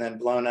here and then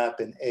blown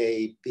up in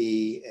A,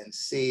 B, and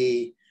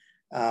C.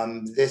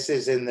 This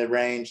is in the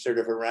range sort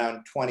of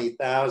around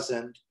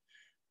 20,000.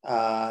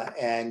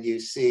 And you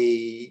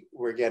see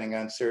we're getting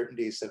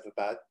uncertainties of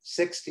about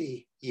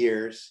 60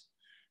 years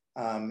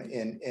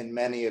in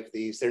many of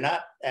these. They're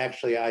not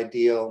actually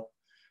ideal,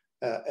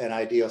 an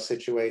ideal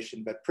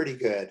situation, but pretty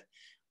good.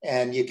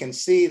 And you can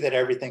see that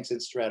everything's in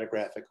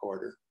stratigraphic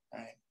order,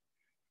 right?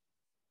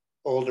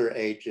 Older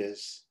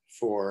ages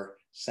for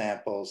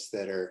samples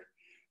that are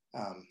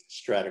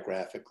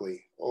stratigraphically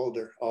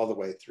older, all the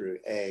way through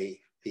A,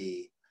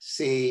 B,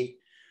 C.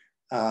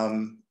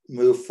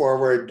 Move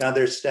forward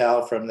another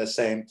stele from the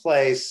same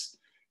place.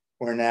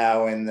 We're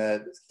now in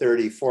the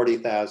 30,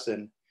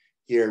 40,000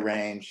 year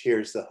range.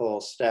 Here's the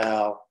whole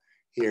stele.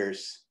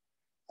 Here's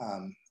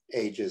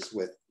ages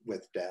with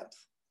depth.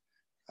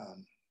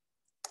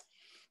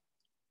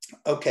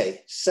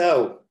 Okay,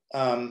 so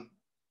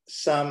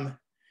some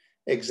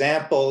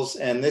examples,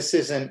 and this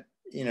isn't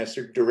sort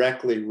of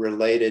directly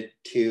related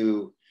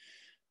to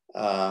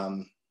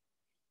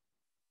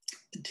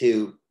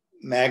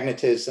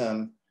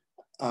magnetism,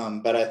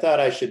 but I thought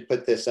I should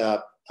put this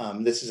up.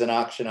 This is an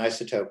oxygen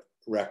isotope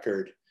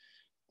record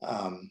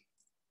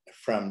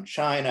from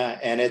China,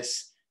 and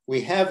we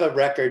have a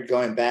record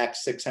going back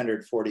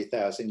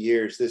 640,000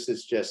 years. This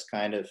is just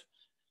kind of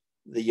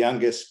the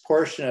youngest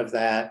portion of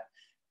that.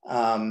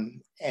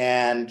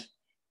 And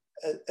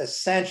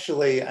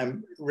essentially,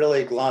 I'm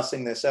really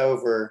glossing this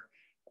over,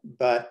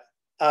 but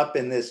up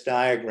in this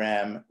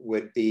diagram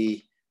would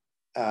be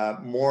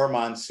more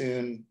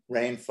monsoon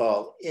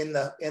rainfall in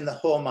the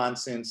whole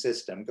monsoon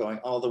system, going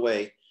all the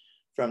way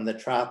from the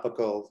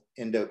tropical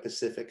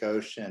Indo-Pacific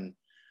Ocean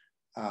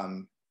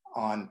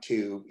on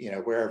to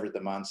wherever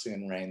the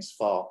monsoon rains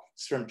fall.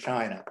 It's from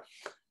China.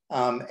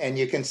 And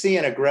you can see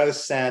in a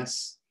gross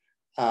sense,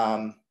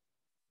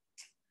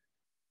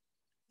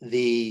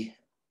 the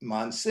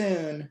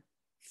monsoon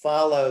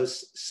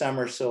follows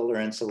summer solar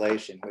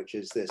insolation, which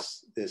is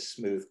this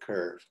smooth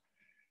curve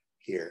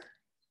here,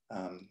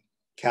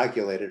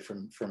 calculated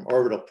from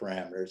orbital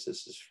parameters.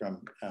 This is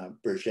from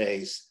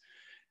Berger's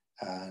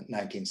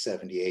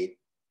 1978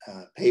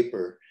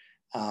 paper.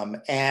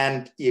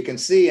 And you can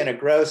see in a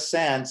gross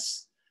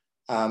sense,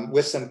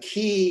 with some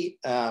key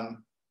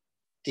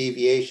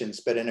deviations,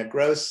 but in a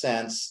gross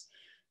sense,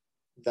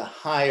 the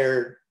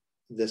higher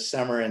the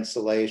summer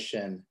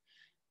insolation,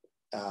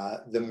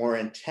 the more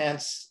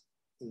intense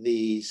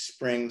the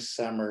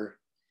spring-summer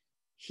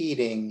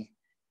heating,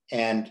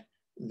 and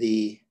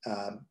the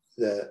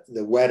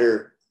the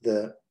wetter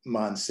the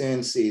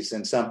monsoon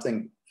season,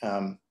 something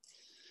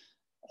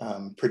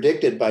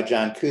predicted by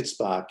John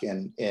Kutzbach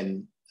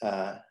in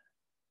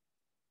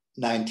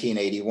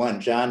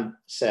 1981. John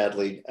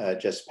sadly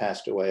just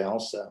passed away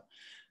also.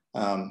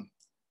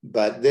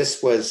 But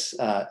this was,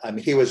 I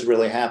mean, he was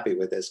really happy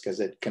with this because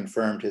it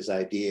confirmed his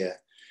idea,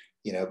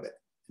 you know,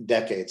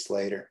 decades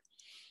later.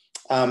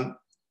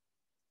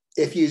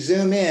 If you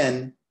zoom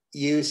in,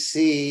 you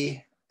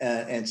see,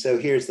 and so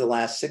here's the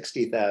last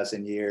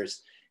 60,000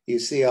 years, you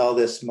see all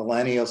this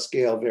millennial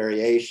scale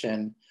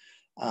variation,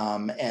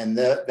 and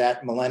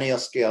that millennial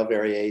scale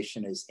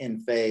variation is in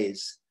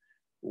phase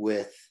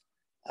with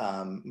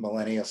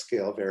millennial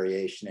scale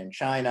variation in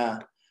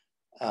China.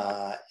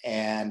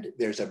 And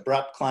there's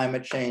abrupt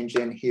climate change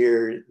in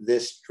here.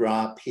 This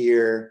drop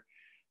here,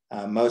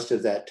 most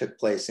of that took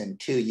place in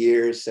 2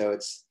 years. So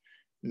it's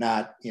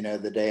not, you know,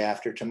 the day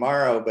after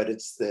tomorrow, but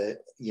it's the,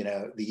 you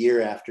know, the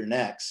year after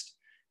next.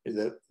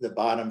 The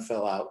bottom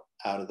fell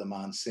out of the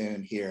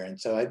monsoon here. And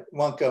so I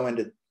won't go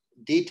into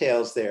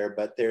details there,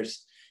 but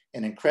there's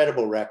an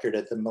incredible record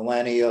at the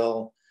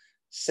millennial,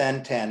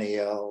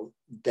 centennial,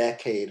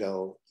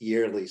 decadal,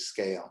 yearly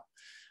scale.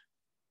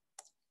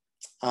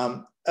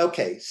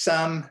 Okay,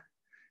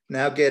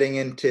 now getting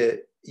into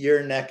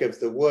your neck of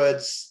the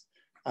woods.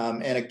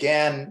 And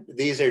again,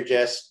 these are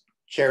just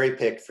cherry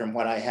picked from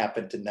what I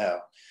happen to know.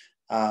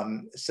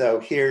 So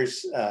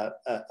here's a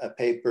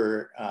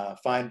paper,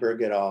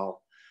 Feinberg et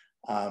al.,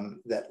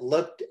 that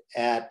looked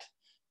at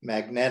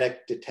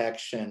magnetic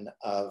detection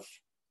of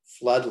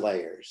flood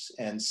layers.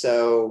 And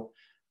so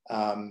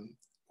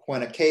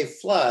when a cave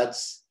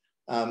floods,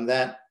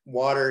 that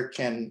water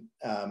can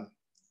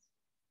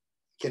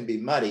be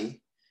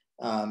muddy.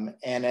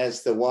 And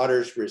as the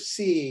waters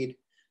recede,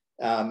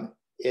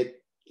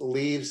 it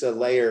leaves a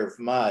layer of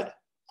mud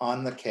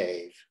on the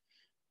cave.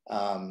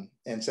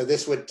 And so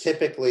this would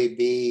typically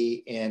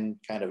be in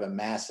kind of a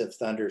massive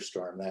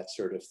thunderstorm, that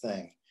sort of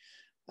thing.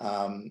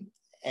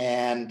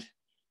 And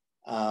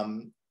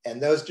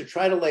those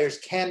detrital layers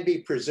can be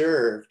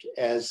preserved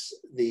as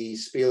the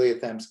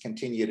speleothems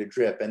continue to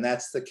drip. And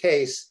that's the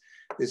case.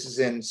 This is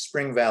in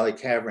Spring Valley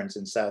Caverns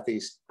in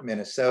southeast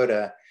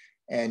Minnesota.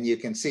 And you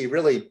can see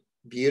really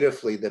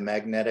beautifully the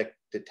magnetic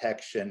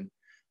detection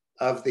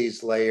of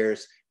these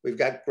layers. We've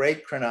got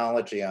great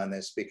chronology on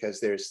this because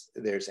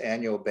there's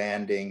annual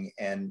banding,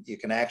 and you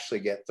can actually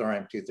get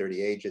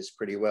thorium-230 ages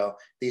pretty well.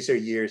 These are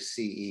years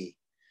CE,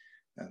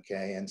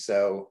 okay? And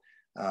so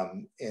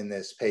in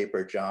this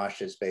paper,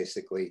 Josh is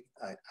basically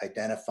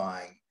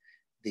identifying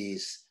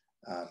these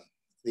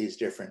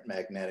different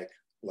magnetic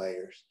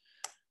layers.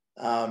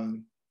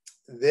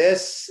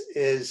 This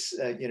is,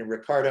 you know,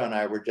 Ricardo and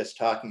I were just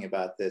talking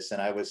about this,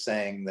 and I was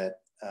saying that,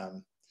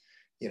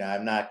 you know,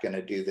 I'm not going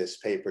to do this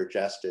paper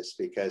justice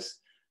because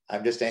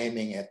I'm just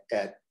aiming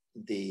at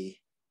the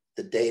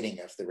dating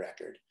of the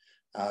record.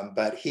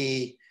 But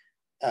he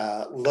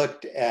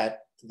looked at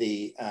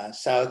the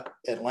South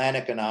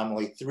Atlantic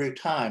anomaly through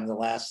time, the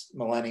last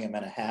millennium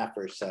and a half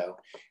or so.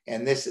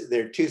 And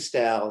there are two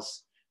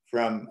styles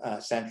from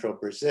central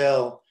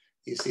Brazil.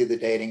 You see the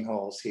dating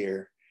holes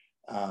here.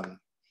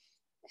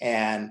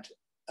 And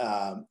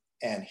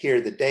here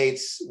are the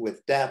dates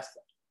with depth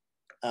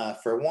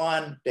for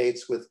one,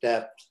 dates with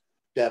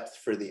depth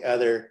for the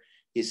other.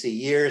 You see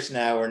years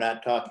now, we're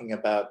not talking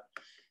about,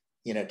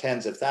 you know,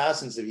 tens of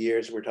thousands of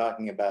years, we're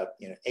talking about,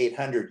 you know,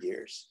 800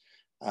 years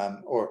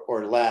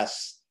or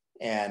less.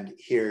 And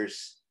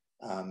here's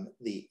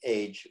the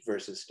age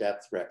versus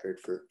depth record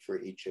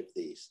for each of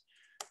these.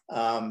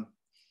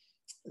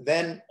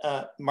 Then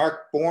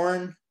Mark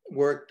Bourne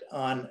worked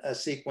on a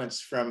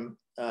sequence from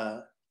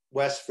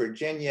West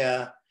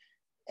Virginia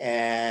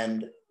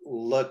and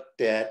looked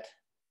at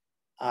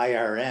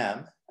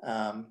IRM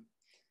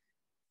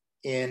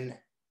in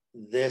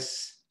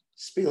this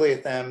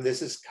speleothem.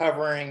 This is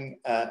covering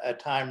a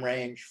time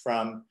range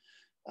from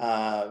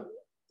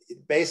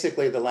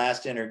basically the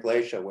last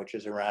interglacial, which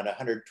is around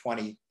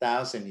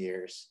 120,000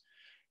 years,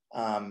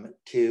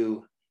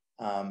 to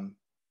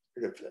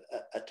sort of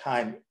a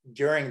time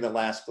during the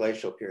last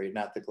glacial period,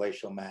 not the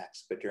glacial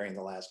max, but during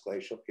the last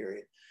glacial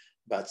period,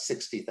 about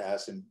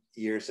 60,000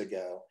 years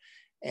ago.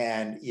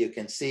 And you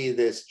can see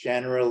this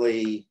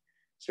generally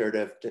sort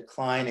of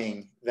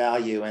declining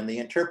value. And the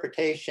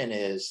interpretation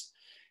is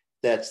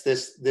that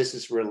this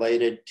is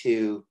related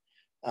to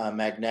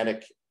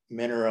magnetic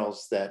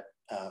minerals that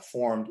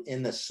formed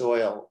in the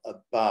soil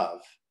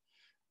above.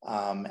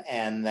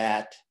 And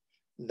that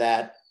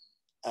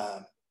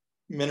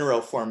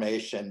mineral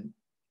formation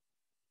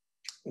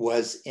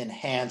was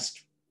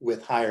enhanced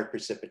with higher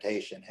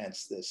precipitation,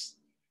 hence the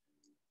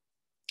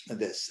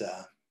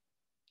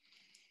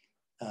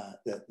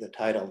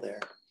title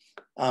there.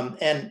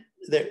 And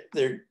there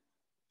are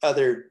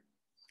other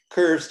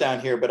curves down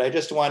here, but I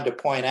just wanted to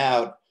point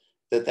out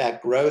that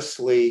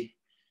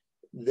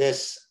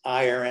this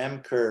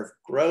IRM curve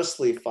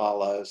grossly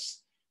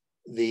follows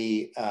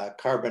the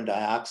carbon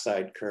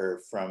dioxide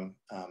curve from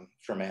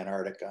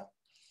Antarctica.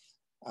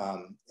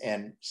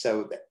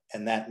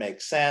 And that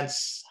makes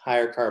sense.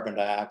 Higher carbon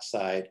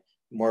dioxide,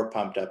 more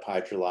pumped up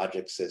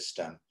hydrologic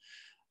system,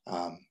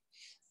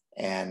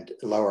 and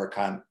lower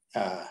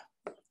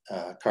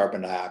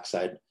carbon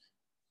dioxide,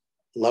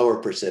 lower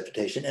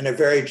precipitation in a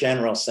very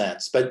general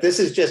sense. But this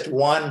is just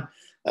one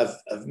of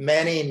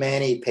many,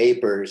 many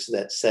papers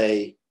that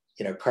say,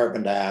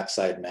 carbon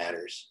dioxide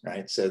matters,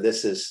 right? So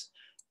this is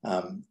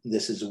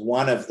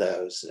one of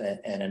those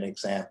and an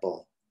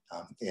example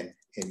in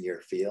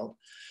your field.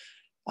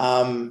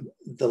 The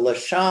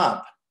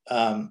Lachamp,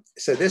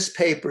 so this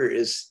paper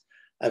is,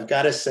 I've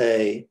got to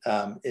say,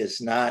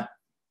 is not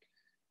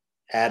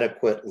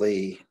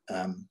adequately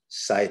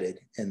cited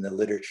in the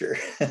literature.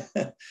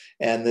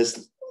 And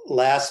this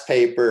last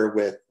paper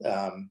with,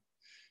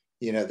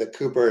 the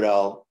Cooper et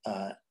al.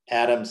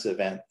 Atoms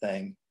event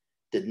thing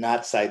did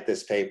not cite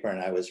this paper,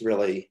 and I was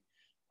really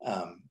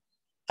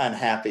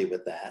unhappy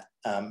with that.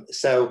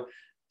 So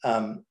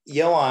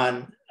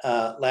Johan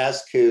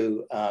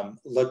Lascu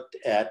looked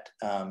at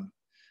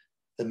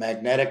the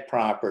magnetic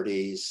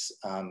properties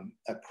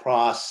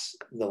across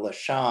the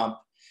Lachamp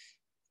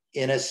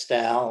in a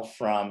stele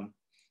from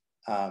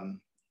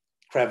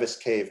Crevice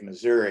Cave,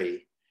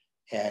 Missouri.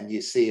 And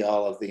you see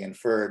all of the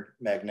inferred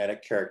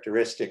magnetic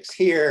characteristics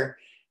here.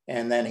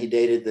 And then he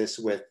dated this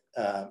with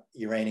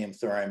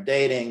uranium-thorium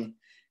dating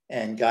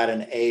and got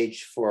an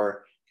age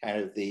for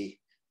kind of the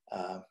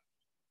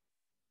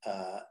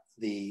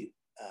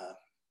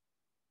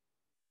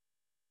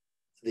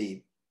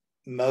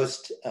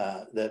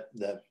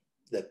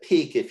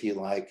peak, if you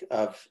like,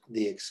 of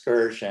the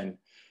excursion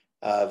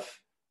of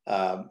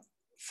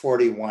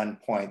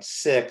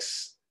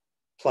 41.6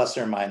 plus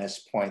or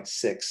minus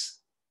 0.6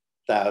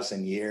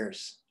 thousand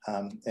years.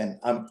 And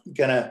I'm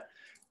gonna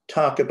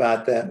talk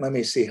about that. Let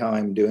me see how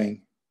I'm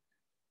doing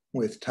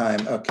with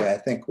time. Okay, I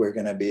think we're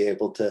gonna be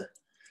able to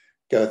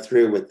go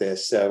through with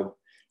this. So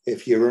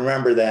if you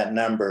remember that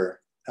number,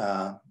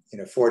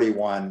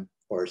 41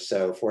 or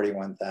so,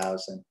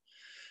 41,000.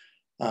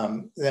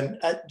 Then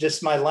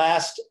just my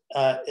last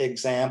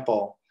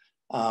example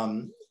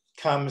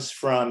comes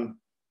from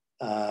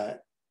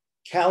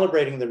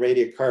calibrating the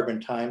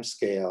radiocarbon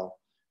timescale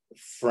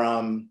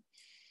from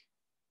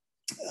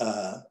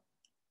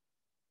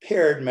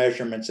paired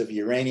measurements of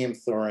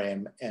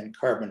uranium-thorium and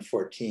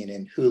carbon-14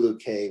 in Hulu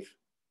Cave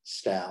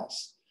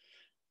steles.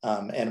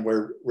 And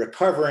we're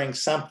recovering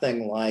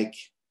something like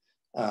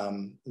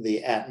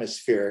the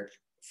atmospheric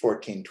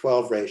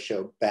 14-12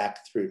 ratio back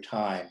through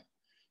time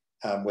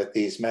with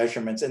these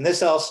measurements. And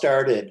this all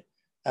started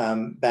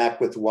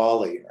back with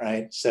Wally,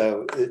 right?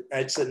 So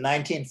it's in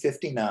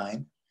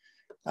 1959.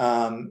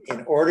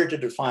 In order to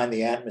define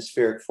the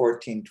atmospheric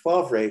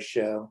 14-12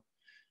 ratio,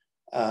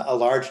 a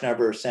large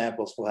number of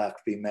samples will have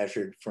to be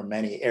measured from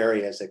many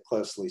areas at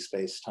closely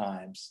spaced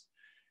times.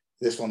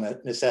 This will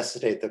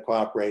necessitate the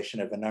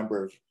cooperation of a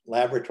number of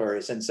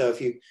laboratories. And so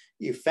if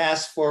you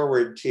fast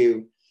forward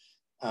to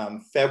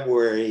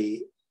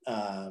February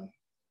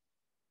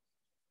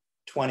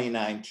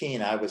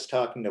 2019, I was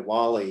talking to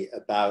Wally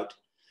about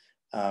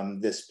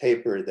this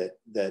paper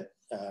that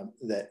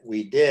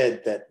we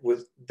did that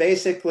was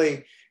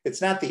basically,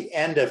 it's not the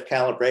end of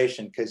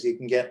calibration because you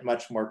can get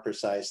much more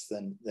precise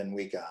than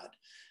we got.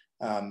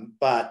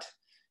 But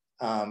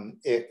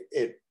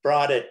it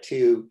brought it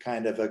to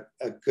kind of a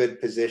good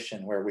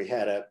position where we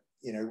had a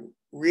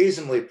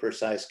reasonably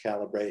precise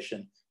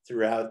calibration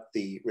throughout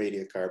the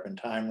radiocarbon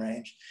time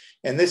range.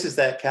 And this is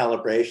that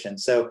calibration.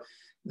 So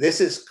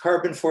this is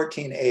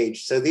carbon-14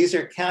 age. So these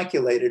are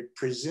calculated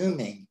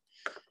presuming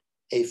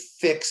a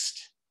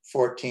fixed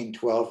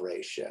 14-12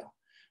 ratio,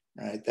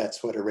 right?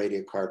 That's what a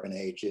radiocarbon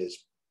age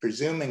is,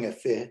 presuming a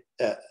fixed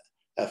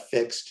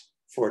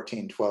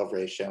 14-12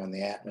 ratio in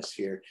the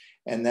atmosphere.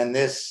 And then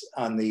this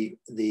on the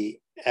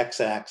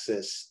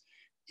x-axis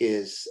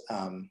is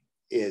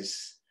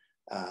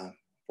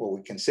what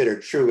we consider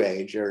true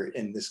age, or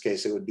in this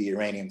case, it would be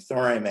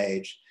uranium-thorium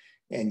age.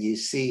 And you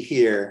see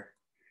here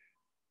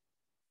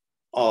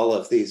all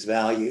of these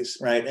values,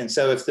 right? And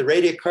so if the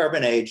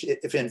radiocarbon age,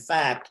 if in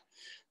fact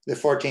the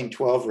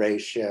 14-12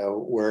 ratio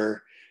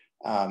were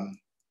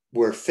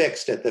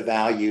fixed at the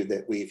value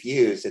that we've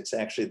used, it's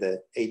actually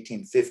the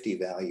 1850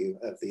 value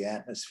of the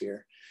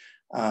atmosphere,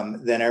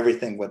 then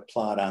everything would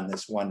plot on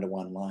this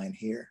one-to-one line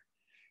here.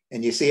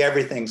 And you see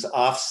everything's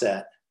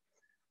offset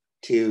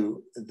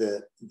to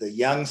the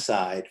young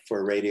side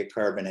for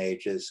radiocarbon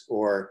ages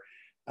or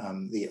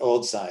the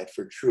old side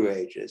for true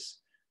ages,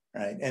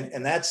 right?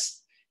 And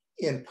that's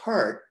in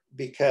part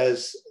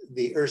because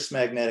the Earth's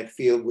magnetic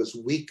field was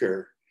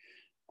weaker.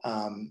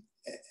 And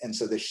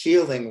so the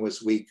shielding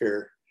was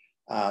weaker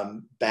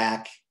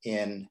back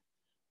in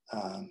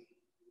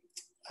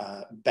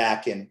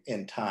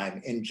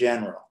time in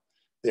general.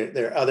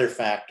 There are other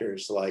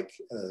factors like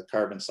the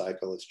carbon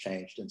cycle has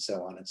changed and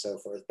so on and so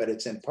forth, but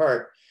it's in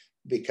part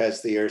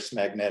because the Earth's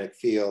magnetic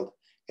field,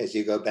 as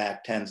you go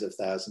back tens of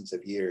thousands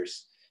of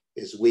years,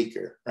 is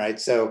weaker, right?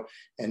 So,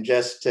 and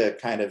just to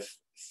kind of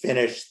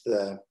finish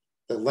the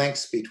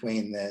links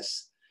between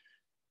this,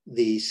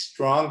 the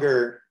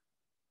stronger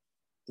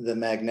the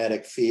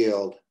magnetic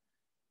field,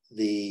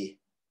 the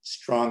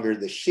stronger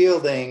the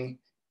shielding,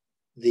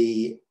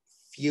 the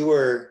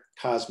fewer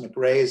cosmic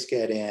rays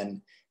get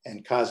in,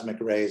 and cosmic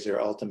rays are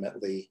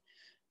ultimately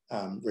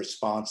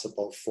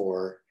responsible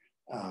for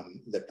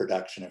the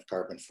production of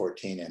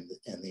carbon-14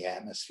 in the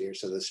atmosphere.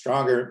 So the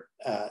stronger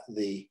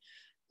the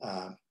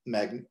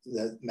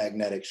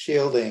magnetic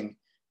shielding,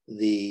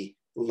 the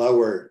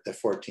lower the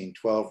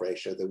 14-12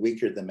 ratio. The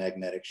weaker the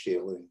magnetic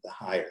shielding, the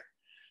higher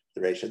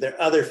the ratio. There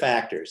are other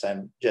factors.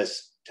 I'm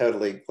just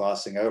totally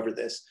glossing over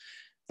this.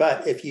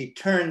 But if you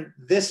turn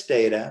this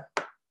data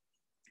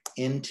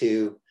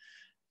into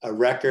a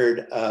record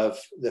of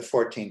the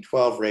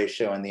 14-12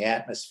 ratio in the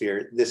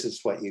atmosphere, this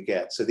is what you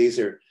get. So these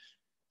are,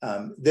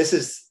 this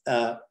is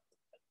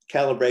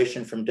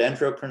calibration from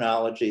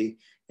dendrochronology,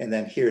 and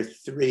then here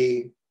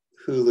 3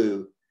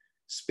 Hulu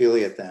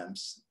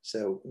speleothems.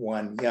 So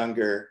one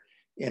younger,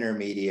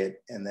 intermediate,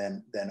 and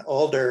then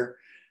older.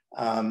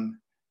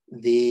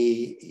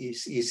 You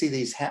see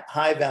these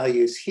high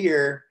values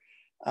here.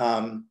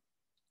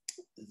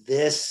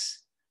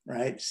 This,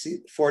 right, see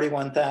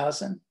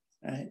 41,000,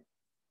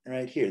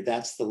 right here,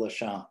 that's the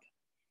Lechamp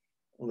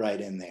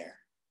right in there.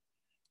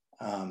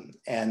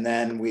 And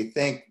then we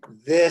think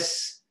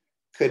this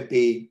could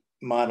be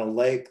Model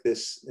Lake,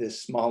 this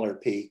smaller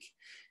peak.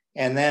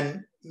 And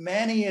then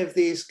many of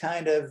these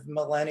kind of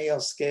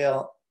millennial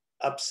scale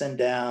ups and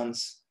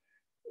downs,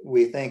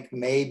 we think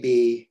may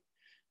be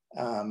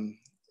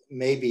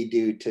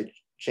due to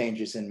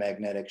changes in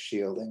magnetic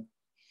shielding.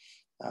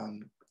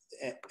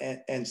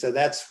 And so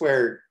that's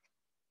where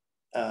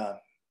sort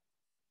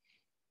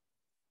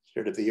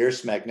of the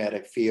Earth's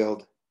magnetic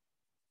field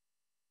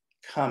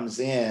comes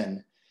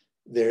in.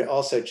 There are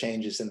also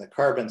changes in the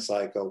carbon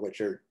cycle,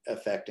 which are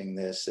affecting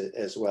this,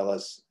 as well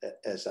as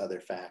other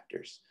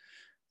factors.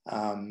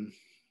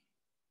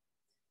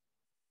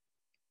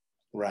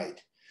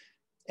 Right.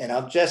 And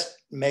I'll just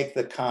make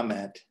the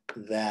comment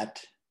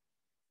that,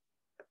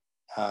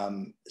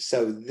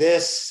 so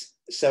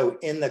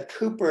in the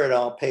Cooper et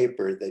al.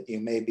 Paper that you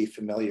may be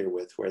familiar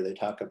with, where they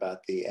talk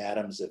about the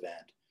Adams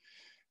event,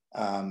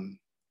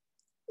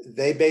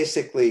 they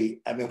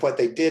basically, I mean, what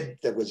they did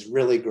that was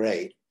really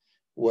great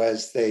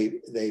was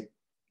they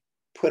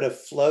put a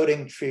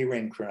floating tree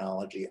ring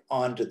chronology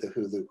onto the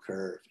Hulu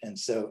curve.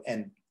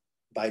 And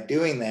by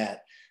doing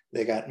that,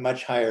 they got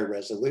much higher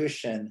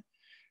resolution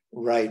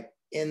right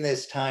in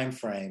this time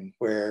frame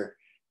where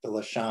the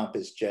Lechamp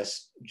is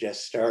just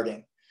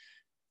starting.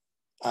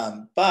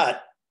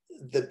 But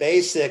the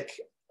basic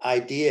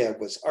idea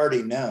was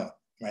already known,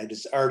 right?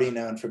 It's already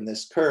known from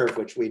this curve,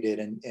 which we did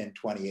in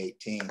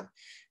 2018.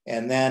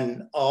 And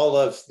then all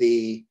of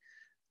the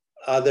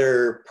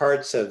other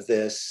parts of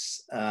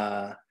this,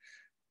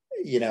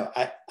 you know,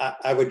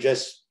 I would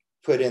just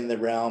put in the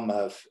realm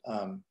of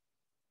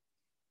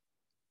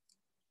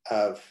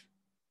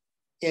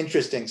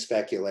interesting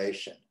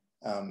speculation.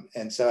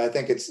 And so I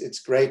think it's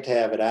great to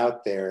have it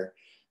out there.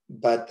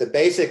 But the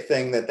basic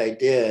thing that they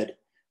did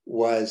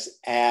was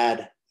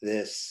add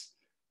this,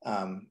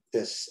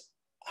 this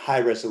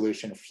high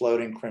resolution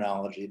floating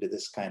chronology to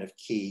this kind of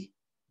key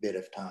bit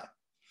of time.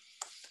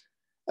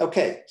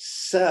 Okay,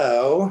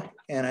 so,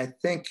 and I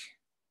think,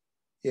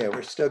 yeah,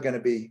 we're still going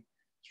to be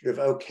sort of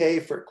okay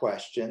for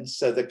questions.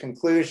 So the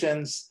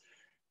conclusions,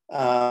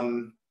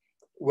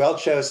 well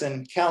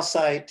chosen,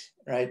 calcite,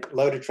 right?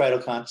 Low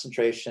detrital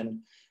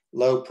concentration,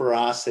 low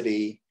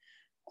porosity,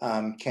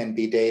 can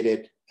be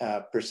dated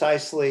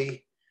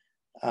precisely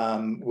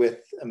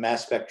with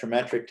mass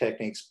spectrometric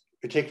techniques,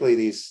 particularly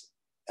these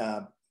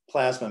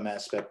plasma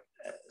mass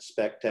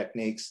spec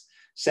techniques.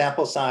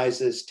 Sample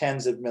sizes,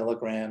 tens of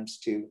milligrams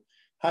to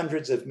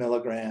hundreds of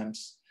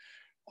milligrams,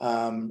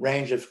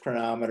 range of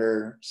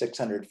chronometer,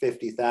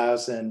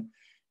 650,000.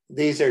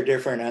 These are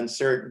different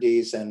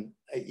uncertainties, and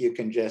you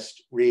can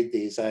just read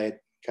these. I had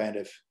kind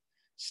of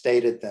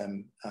stated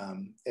them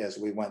as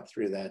we went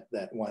through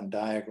that one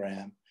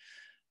diagram.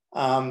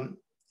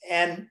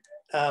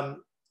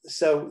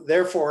 So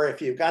therefore,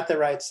 if you've got the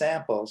right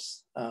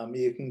samples,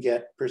 you can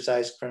get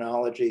precise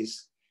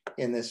chronologies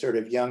in this sort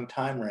of young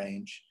time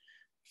range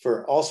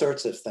for all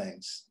sorts of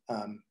things,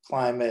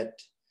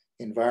 climate,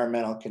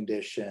 environmental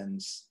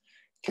conditions,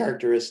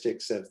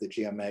 characteristics of the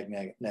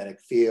geomagnetic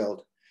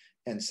field,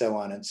 and so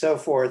on and so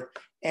forth.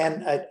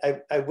 And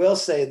I will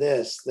say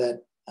this,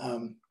 that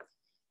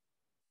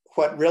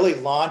what really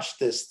launched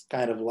this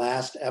kind of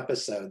last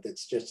episode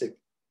that's just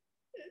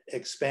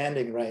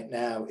expanding right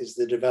now is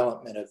the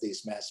development of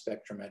these mass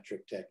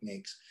spectrometric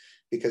techniques.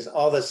 Because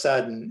all of a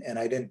sudden, and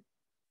I didn't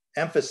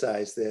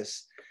emphasize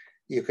this,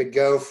 you could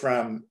go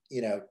from,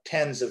 you know,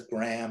 tens of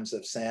grams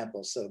of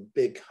samples, so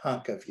big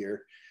hunk of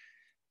your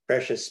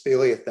precious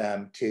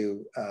speleothem,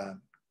 to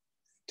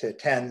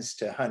tens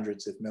to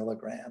hundreds of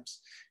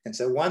milligrams. And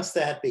so once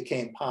that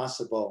became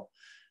possible,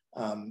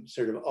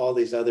 sort of all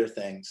these other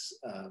things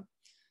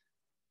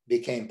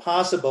became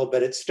possible,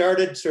 but it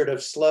started sort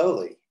of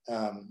slowly.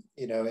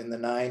 You know, in the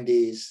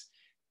 90s,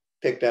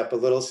 picked up a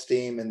little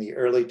steam in the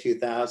early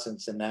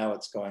 2000s, and now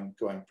it's going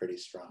pretty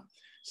strong.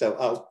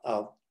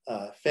 So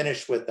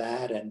finish with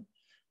that and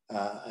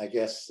I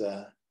guess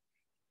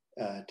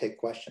take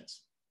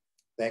questions.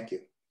 Thank you.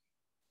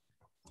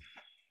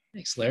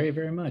 Thanks, Larry,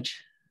 very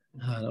much.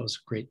 That was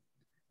a great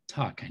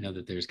talk. I know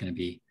that there's going to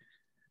be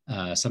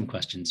some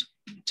questions.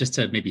 Just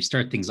to maybe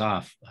start things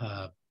off,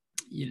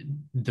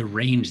 the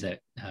range that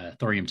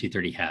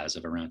thorium-230 has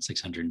of around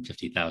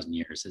 650,000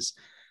 years is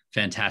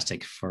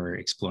fantastic for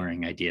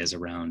exploring ideas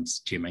around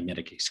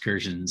geomagnetic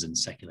excursions and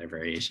secular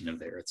variation of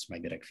the Earth's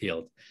magnetic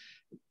field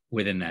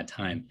within that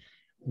time.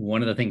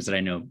 One of the things that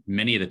I know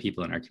many of the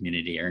people in our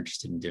community are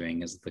interested in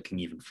doing is looking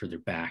even further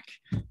back,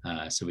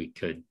 so we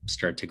could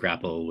start to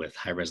grapple with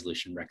high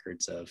resolution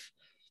records of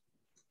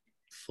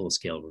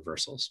full-scale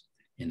reversals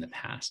in the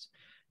past.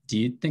 Do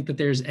you think that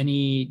there's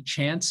any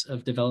chance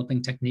of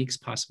developing techniques,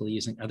 possibly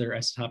using other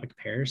isotopic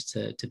pairs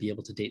to be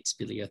able to date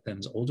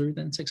speleothems older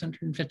than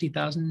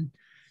 650,000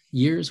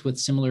 years with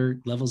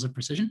similar levels of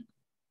precision?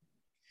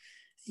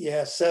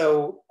 Yeah,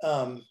 so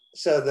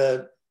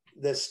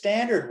the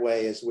standard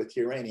way is with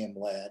uranium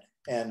lead,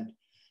 and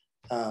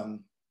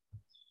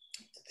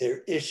there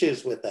are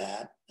issues with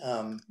that,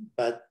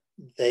 but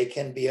they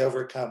can be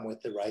overcome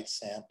with the right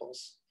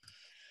samples.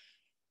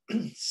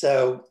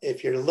 So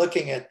if you're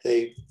looking at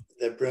the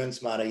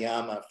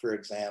Bruns-Matayama, for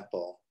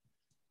example,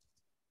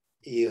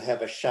 you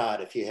have a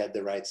shot if you had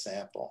the right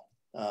sample.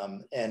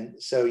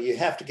 And so you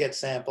have to get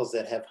samples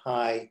that have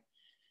high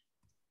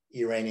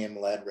uranium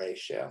lead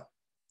ratio.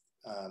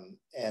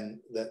 And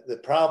the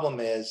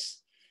problem is,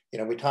 you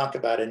know, we talk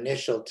about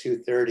initial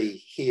 230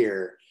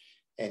 here,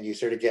 and you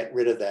sort of get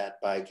rid of that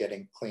by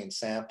getting clean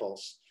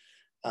samples.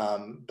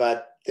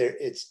 But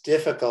it's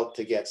difficult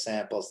to get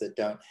samples that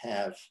don't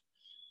have,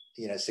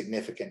 you know,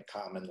 significant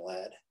common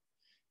lead.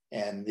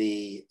 And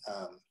the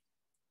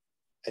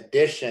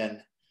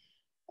addition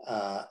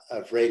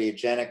of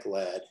radiogenic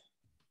lead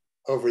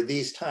over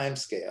these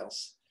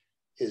timescales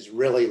is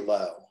really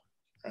low,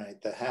 right?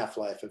 The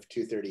half-life of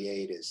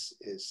 238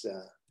 is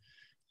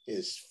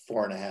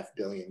 4.5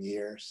 billion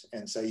years.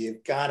 And so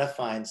you've got to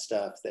find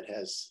stuff that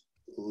has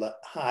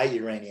high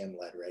uranium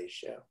lead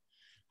ratio,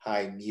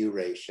 high mu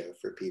ratio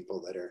for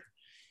people that are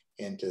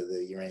into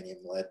the uranium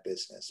lead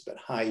business, but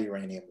high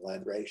uranium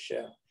lead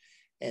ratio.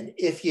 And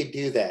if you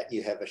do that,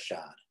 you have a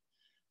shot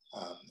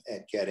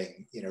at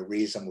getting, you know,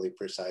 reasonably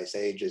precise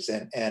ages,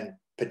 and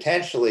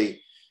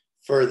potentially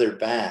further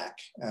back.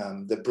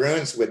 The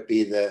Bruns would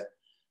be the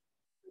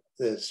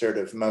sort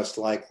of most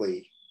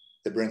likely,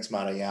 the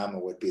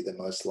Bruns-Matayama would be the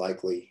most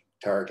likely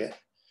target.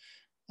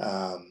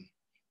 And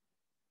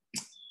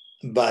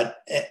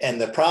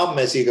the problem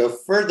as you go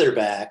further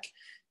back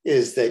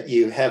is that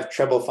you have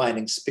trouble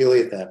finding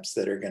speleothems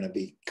that are going to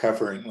be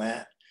covering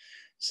that.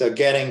 So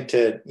getting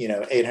to, you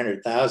know,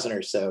 800,000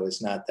 or so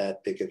is not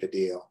that big of a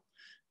deal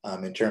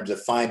in terms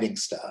of finding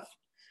stuff.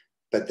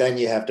 But then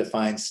you have to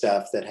find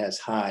stuff that has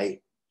high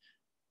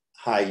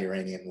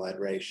uranium lead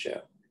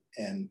ratio.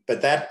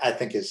 But that, I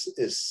think,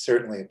 is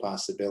certainly a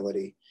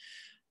possibility.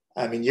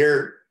 I mean,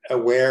 you're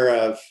aware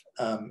of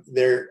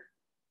there are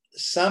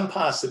some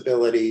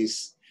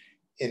possibilities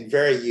in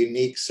very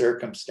unique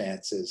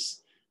circumstances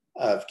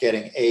of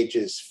getting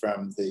ages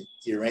from the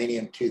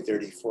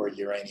uranium-234,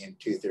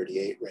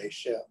 uranium-238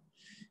 ratio.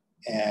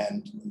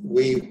 And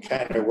we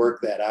kind of work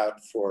that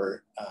out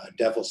for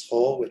Devil's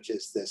Hole, which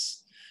is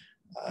this,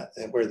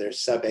 where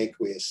there's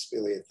subaqueous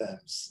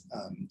speleothems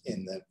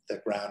in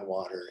the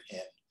groundwater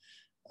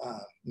in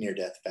near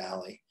Death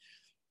Valley.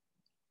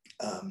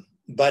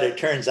 But it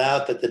turns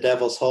out that the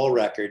Devil's Hole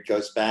record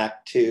goes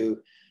back to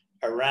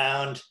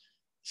around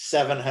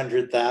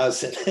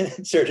 700,000.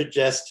 It sort of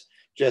just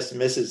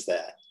misses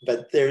that.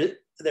 But there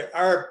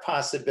are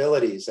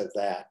possibilities of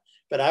that.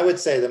 But I would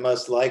say the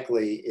most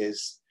likely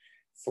is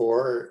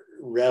for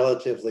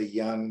relatively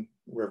young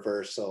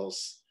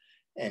reversals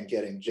and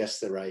getting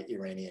just the right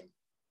uranium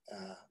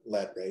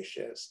lead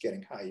ratios,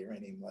 getting high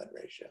uranium lead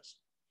ratios.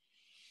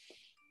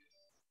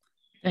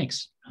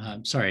 Thanks.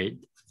 Sorry,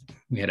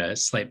 we had a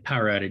slight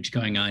power outage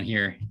going on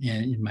here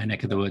in my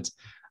neck of the woods.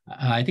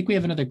 I think we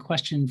have another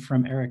question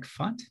from Eric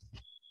Font.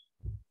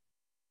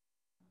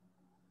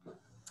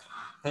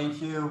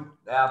 Thank you,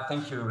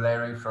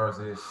 Larry, for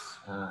this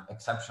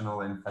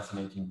exceptional and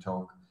fascinating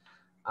talk.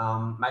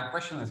 My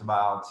question is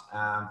about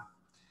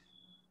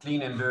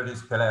clean and dirty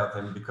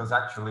speleothem, because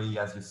actually,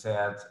 as you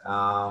said,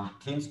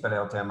 clean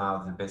speleothem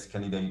are the best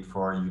candidate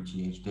for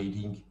UTH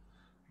dating.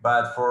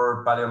 But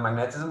for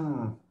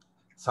paleomagnetism,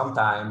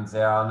 sometimes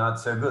they are not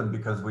so good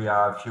because we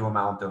have a few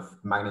amount of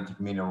magnetic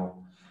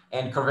mineral.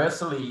 And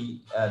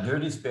conversely,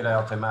 dirty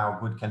speleothem are a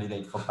good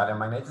candidate for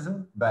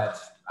paleomagnetism, but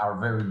are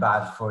very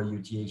bad for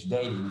UTH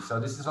dating. So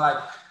this is like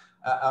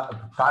a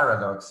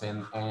paradox.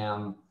 And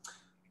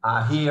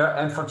here,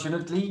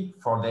 unfortunately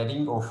for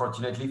dating, or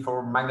fortunately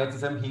for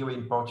magnetism here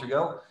in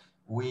Portugal,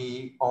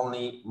 we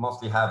only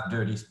mostly have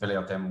dirty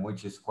speleothem,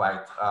 which is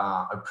quite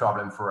a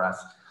problem for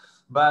us.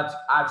 But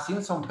I've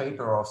seen some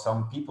paper of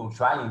some people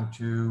trying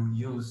to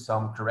use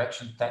some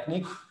correction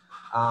technique.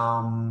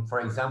 For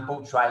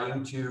example,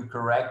 trying to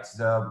correct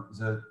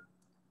the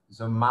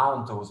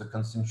amount or the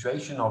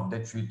concentration of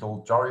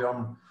detrital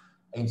thorium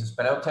in the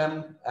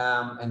speleothem,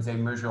 and they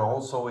measure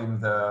also in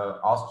the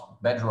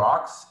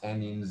bedrocks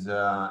and in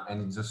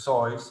the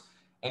soils,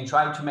 and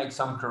try to make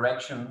some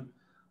correction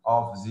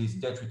of this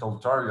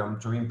detrital thorium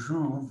to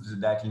improve the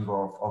dating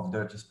of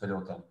dirty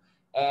speleothem.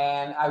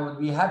 And I would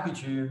be happy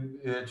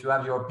to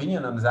have your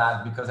opinion on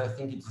that, because I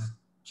think it's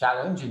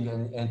challenging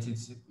and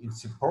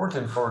it's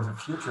important for the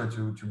future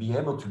to be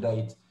able to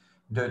date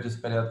dirty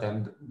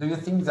speleothem. Do you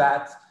think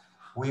that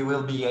we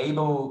will be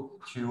able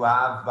to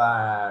have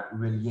a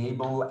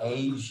reliable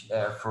age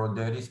for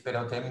dirty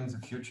speleothem in the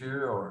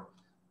future, or?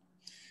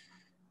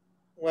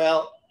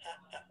 Well,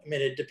 I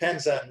mean, it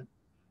depends on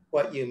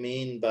what you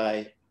mean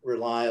by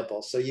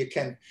reliable. So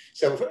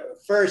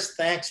first,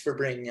 thanks for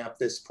bringing up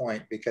this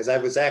point, because I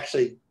was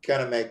actually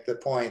going to make the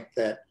point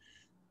that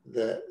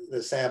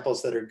the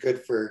samples that are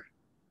good for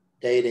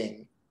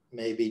dating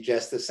may be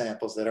just the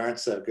samples that aren't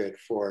so good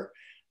for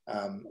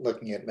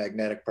looking at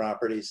magnetic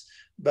properties.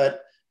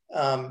 But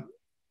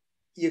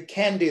you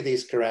can do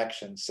these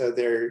corrections. So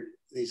there are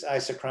these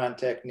isochron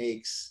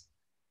techniques,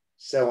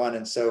 so on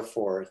and so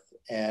forth.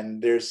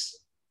 And there's,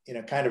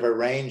 kind of a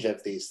range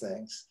of these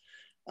things.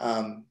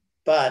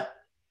 But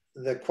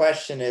the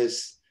question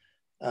is,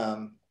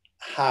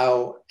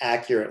 how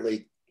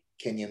accurately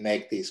can you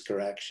make these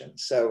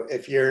corrections? So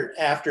if you're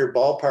after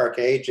ballpark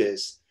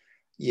ages,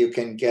 you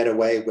can get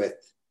away with,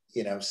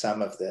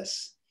 some of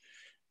this.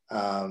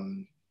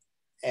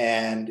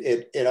 And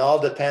it all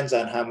depends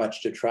on how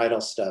much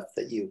detrital stuff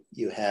that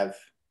you have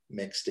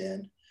mixed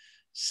in.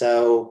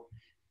 So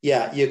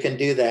yeah, you can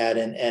do that.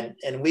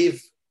 And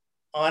we've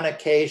on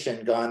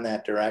occasion gone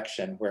that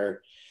direction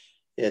where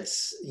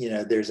it's,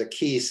 there's a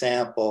key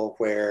sample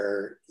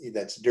where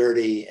that's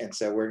dirty. And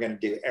so we're going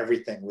to do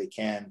everything we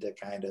can to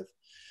kind of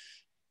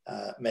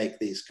make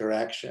these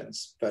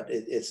corrections, but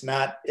it's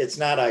not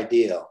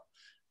ideal.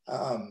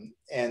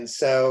 And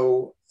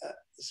so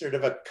sort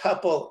of a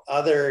couple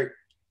other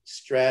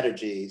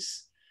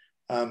strategies.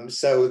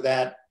 So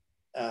that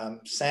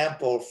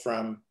sample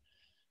from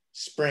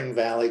Spring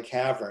Valley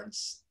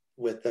caverns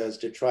with those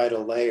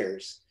detrital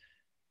layers,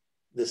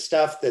 the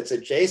stuff that's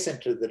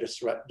adjacent to the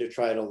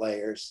detrital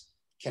layers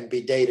can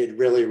be dated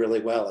really, really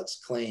well.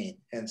 It's clean.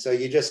 And so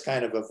you just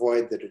kind of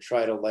avoid the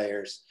detrital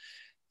layers.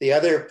 The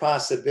other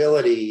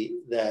possibility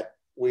that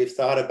we've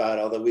thought about,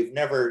 although we've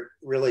never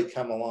really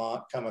come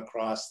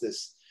across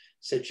this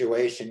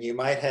situation, you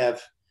might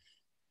have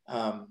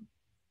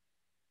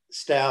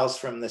styles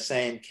from the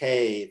same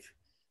cave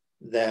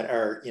that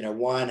are,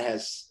 one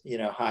has,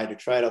 high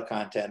detrital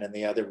content and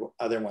the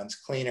other one's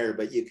cleaner,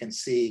 but you can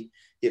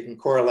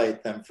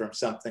correlate them from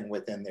something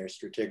within their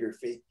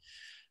stratigraphy.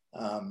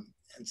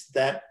 And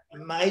that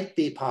might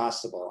be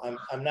possible.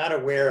 I'm not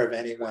aware of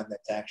anyone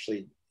that's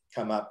actually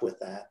come up with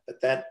that,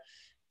 but that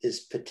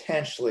is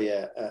potentially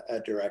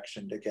a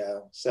direction to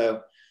go.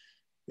 So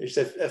there's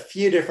a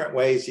few different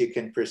ways you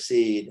can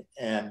proceed,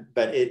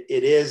 but it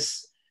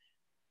is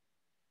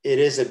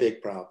a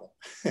big problem.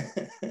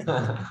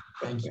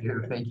 Thank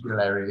you,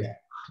 Larry.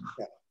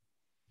 Yeah.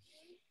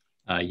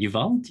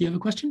 Yuval, do you have a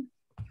question?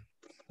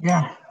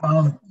 Yeah,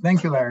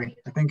 thank you, Larry.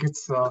 I think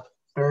it's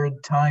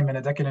third time in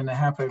a decade and a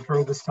half I've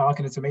heard this talk,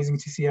 and it's amazing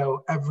to see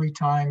how every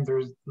time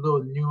there's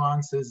little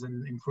nuances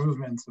and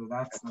improvements. So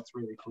that's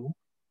really cool.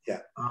 Yeah.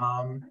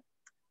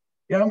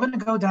 Yeah, I'm going to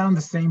go down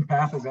the same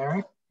path as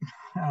Eric,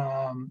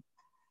 and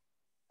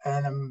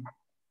I'm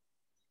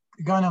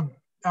going to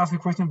ask a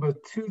question about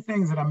two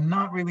things that I'm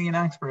not really an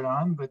expert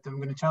on, but I'm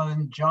going to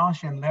challenge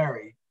Josh and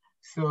Larry.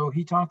 So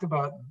he talked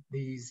about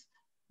these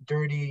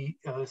dirty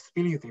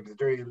speleothems,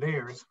 dirty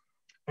layers,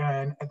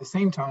 and at the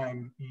same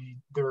time,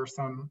 there are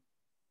some.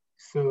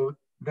 So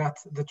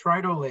that's the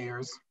detrital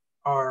layers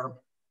are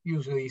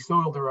usually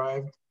soil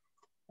derived,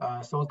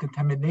 soil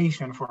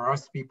contamination for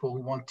us people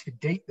who want to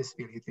date the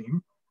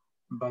speleothem,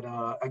 but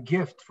a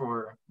gift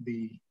for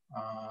the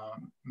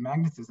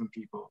magnetism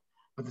people.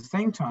 But at the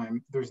same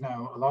time, there's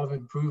now a lot of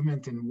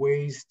improvement in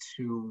ways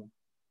to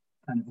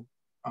kind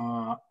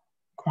of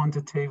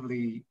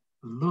quantitatively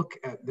look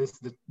at this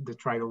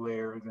detrital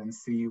layers and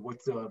see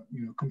what's the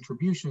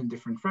contribution in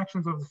different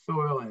fractions of the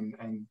soil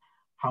and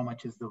how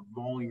much is the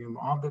volume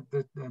of the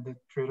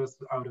detritus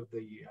out of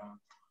the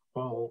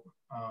whole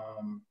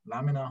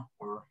lamina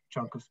or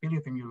chunk of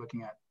speleothem you're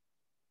looking at.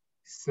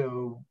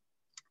 So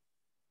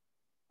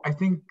I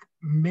think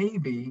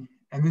maybe,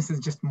 and this is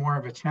just more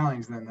of a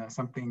challenge than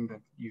something that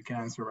you can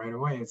answer right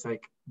away. It's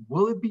like,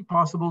 will it be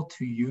possible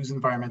to use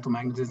environmental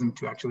magnetism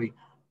to actually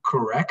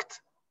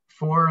correct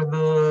for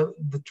the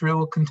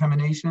detrital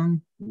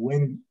contamination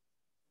when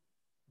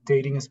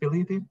dating a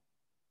speleothem?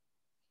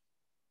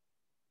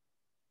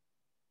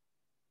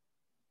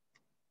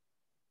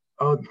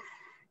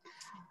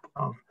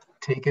 I'll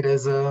take it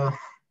as a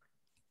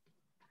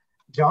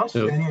Josh.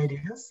 So, any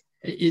ideas?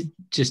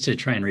 Just to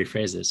try and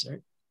rephrase this,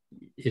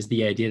 is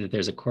the idea that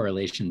there's a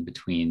correlation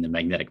between the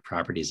magnetic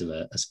properties of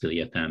a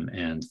speleothem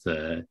and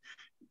the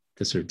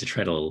sort of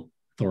detrital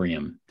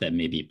thorium that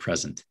may be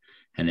present.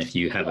 And if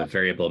you have a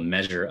variable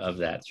measure of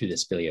that through the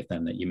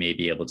speleothem that you may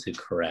be able to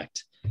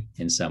correct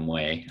in some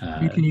way.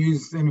 You can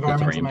use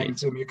environmental thorium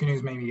magnetism. You can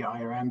use maybe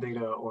IRM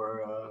data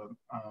or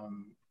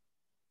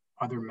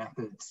other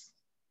methods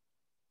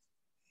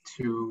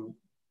to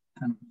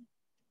kind of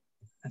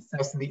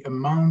assess the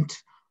amount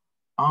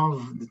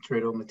of the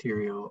detrital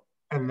material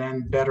and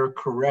then better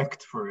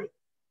correct for it.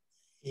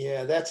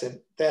 Yeah, that's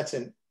an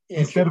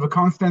instead of a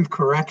constant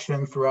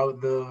correction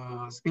throughout the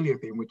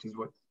speleothem, which is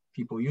what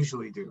people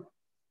usually do.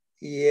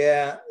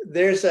 Yeah,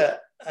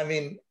 I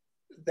mean,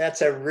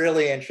 that's a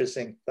really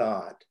interesting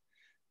thought.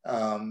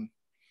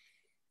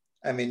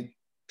 I mean,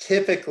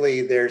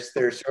 typically there's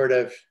sort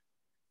of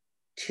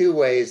two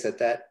ways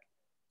that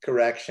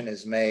correction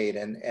is made,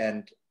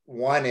 and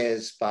one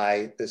is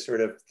by the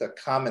sort of the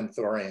common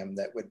thorium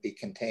that would be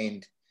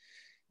contained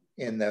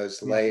in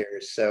those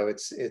layers. So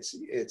it's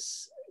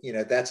you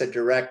know, that's a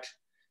direct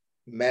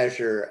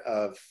measure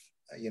of,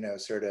 you know,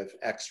 sort of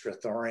extra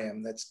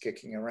thorium that's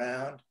kicking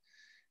around.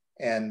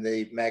 And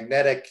the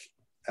magnetic,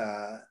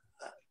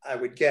 I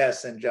would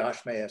guess, and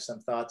Josh may have some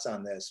thoughts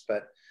on this,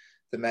 but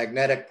the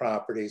magnetic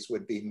properties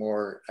would be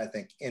more, I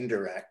think,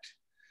 indirect.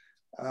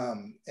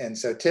 And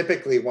so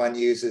typically one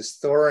uses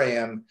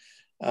thorium.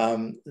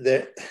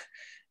 There's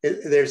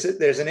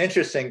an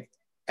interesting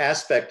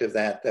aspect of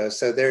that, though.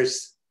 So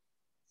there's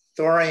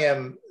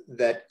thorium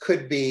that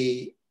could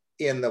be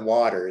in the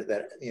water,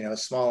 that, you know, a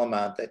small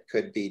amount that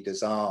could be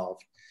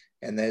dissolved.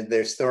 And then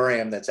there's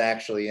thorium that's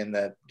actually in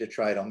the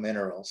detrital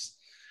minerals.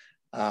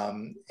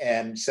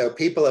 And so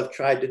people have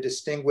tried to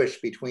distinguish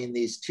between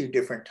these two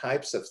different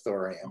types of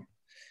thorium.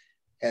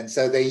 And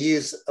so they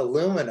use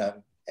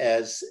aluminum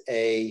as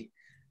an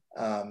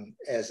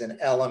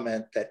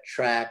element that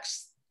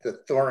tracks the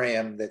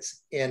thorium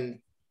that's in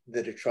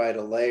the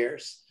detrital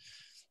layers.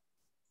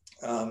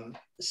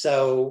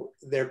 So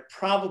there are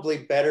probably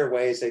better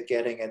ways at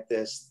getting at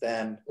this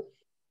than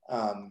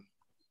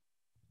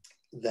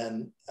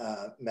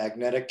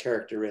magnetic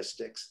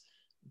characteristics.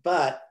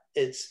 But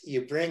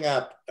you bring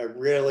up a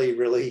really,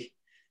 really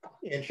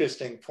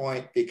interesting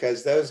point,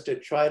 because those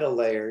detrital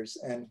layers,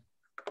 and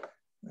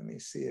let me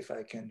see if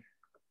I can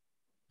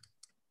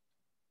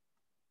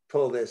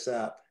pull this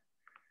up.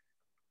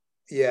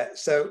 Yeah,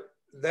 so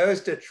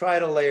those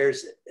detrital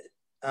layers,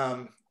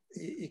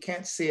 you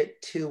can't see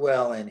it too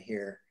well in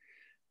here.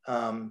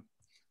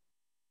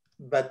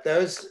 But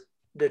those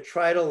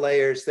detrital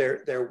layers,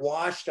 they're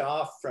washed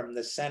off from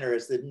the center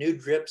as the new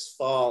drips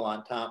fall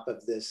on top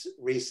of this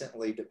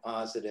recently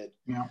deposited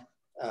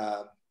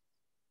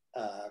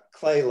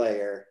clay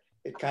layer.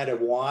 It kind of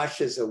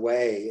washes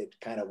away, it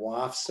kind of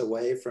wafts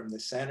away from the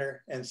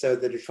center. And so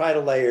the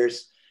detrital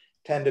layers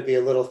tend to be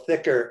a little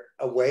thicker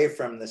away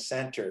from the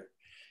center.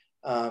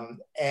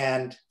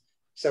 And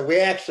so we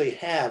actually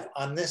have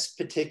on this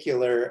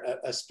particular,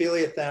 a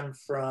speleothem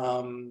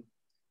from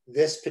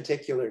this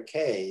particular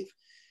cave,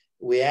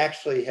 we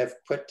actually have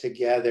put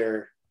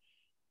together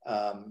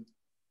a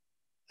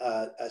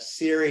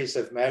series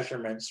of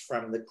measurements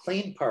from the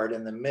clean part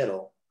in the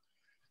middle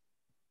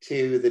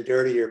to the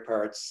dirtier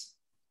parts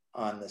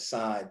on the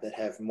side that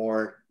have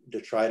more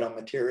detrital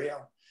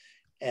material,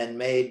 and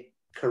made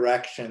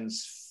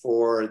corrections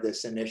for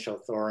this initial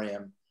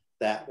thorium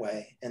that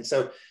way. And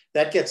so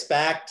that gets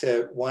back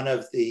to one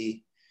of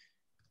the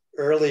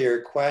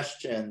earlier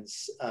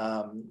questions,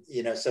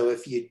 you know, so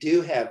if you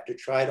do have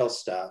detrital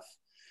stuff,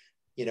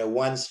 you know,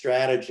 one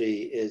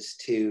strategy is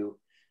to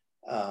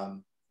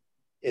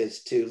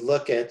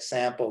look at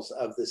samples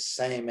of the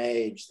same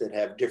age that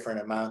have different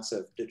amounts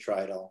of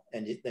detrital,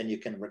 and then you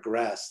can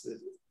regress,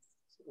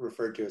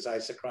 referred to as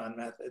isochron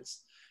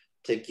methods,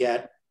 to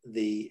get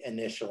the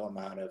initial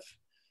amount of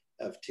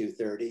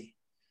 230.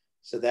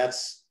 So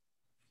that's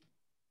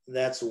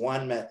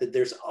one method.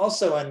 There's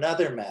also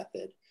another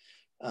method.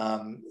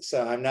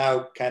 So I'm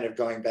now kind of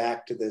going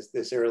back to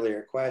this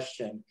earlier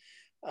question.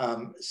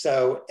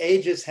 So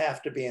ages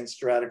have to be in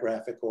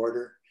stratigraphic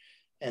order.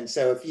 And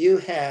so if you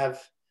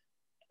have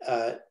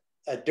a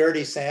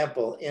dirty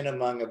sample in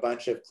among a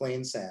bunch of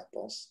clean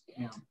samples,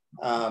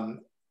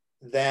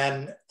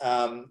 then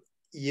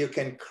you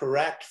can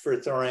correct for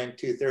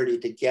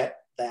thorium-230 to get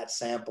that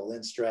sample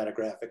in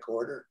stratigraphic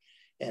order.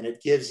 And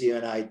it gives you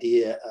an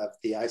idea of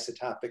the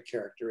isotopic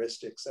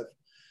characteristics of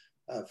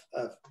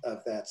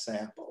that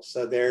sample.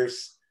 So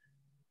there's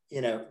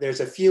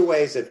a few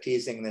ways of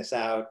teasing this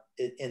out.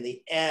 In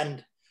the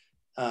end,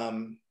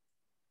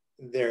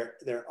 there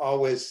are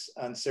always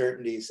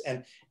uncertainties,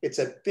 and it's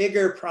a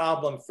bigger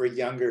problem for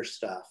younger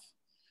stuff,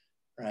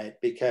 right?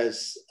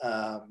 Because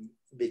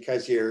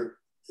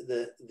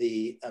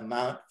the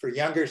amount for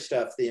younger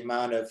stuff, the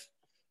amount of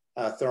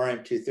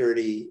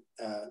thorium-230,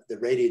 the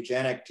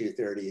radiogenic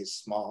 230 is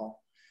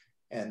small,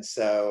 and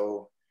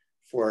so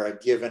for a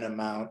given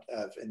amount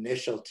of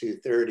initial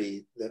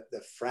 230,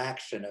 the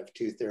fraction of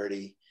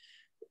 230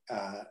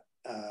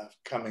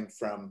 coming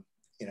from,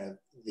 you know,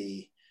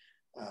 the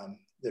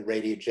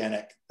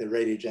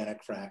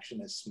radiogenic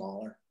fraction is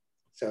smaller.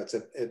 So it's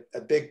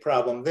a big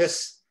problem.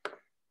 This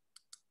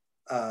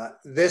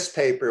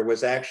paper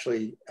was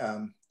actually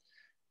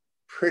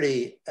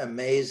pretty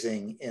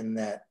amazing in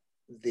that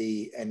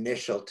the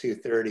initial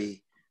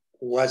 230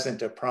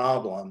 wasn't a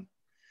problem,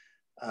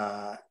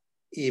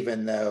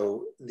 even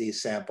though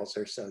these samples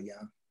are so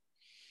young.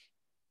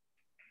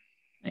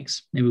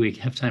 Thanks. Maybe we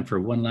have time for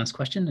one last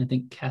question. I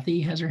think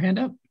Kathy has her hand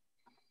up.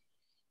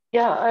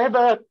 Yeah, I have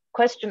a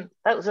question.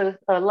 That was a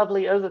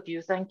lovely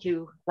overview. Thank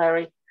you,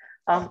 Larry.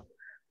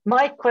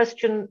 My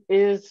question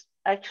is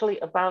actually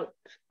about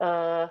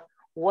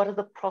what are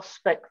the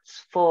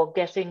prospects for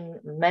getting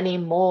many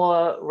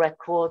more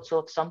records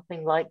of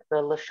something like the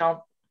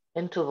Lechamp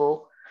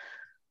interval?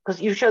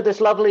 Because you showed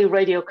this lovely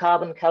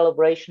radiocarbon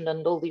calibration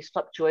and all these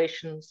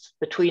fluctuations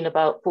between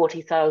about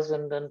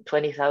 40,000 and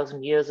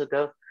 20,000 years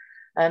ago.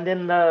 And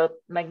in the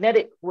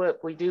magnetic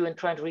work we do in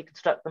trying to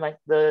reconstruct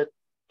the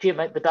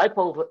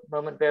dipole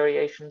moment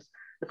variations,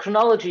 the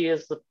chronology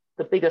is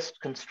the biggest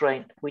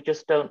constraint. We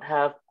just don't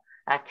have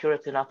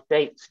accurate enough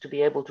dates to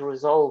be able to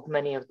resolve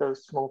many of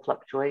those small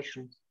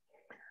fluctuations.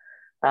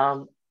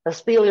 Are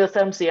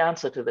speleothems the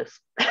answer to this,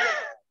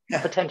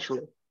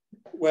 potentially?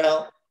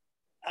 Well,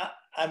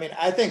 I mean,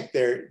 I think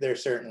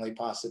there's certainly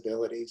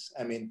possibilities.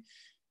 I mean,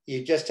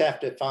 you just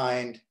have to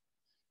find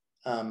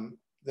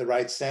the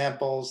right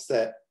samples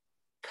that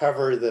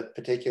cover the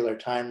particular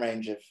time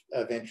range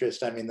of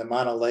interest. I mean, the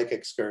monolake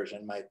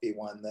excursion might be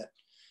one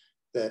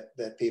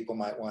that people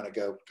might want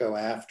to go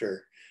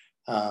after.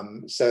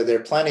 So there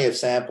are plenty of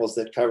samples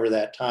that cover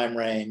that time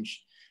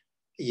range.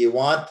 You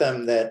want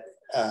them that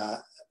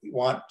you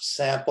want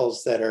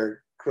samples that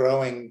are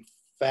growing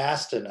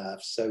fast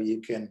enough so you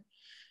can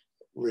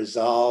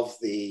resolve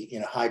the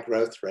high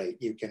growth rate.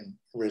 You can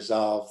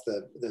resolve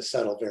the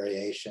subtle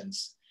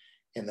variations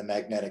in the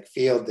magnetic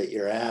field that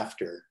you're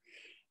after.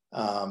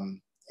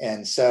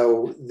 And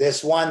so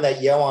this one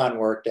that Johan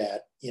worked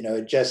at,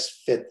 it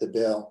just fit the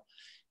bill.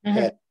 Mm-hmm.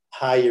 Had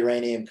high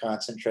uranium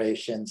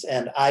concentrations.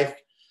 And I've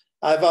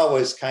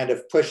always kind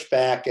of pushed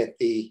back at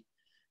the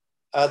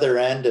other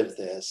end of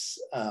this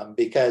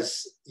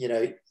because,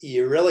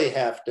 you really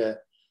have to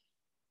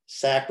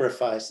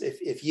sacrifice,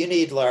 if you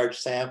need large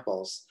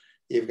samples,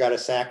 you've got to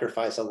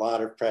sacrifice a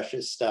lot of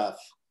precious stuff,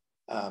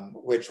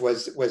 which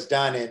was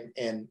done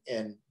in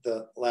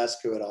the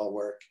Lascaux et al.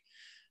 Work.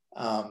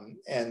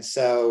 And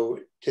so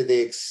to the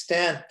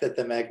extent that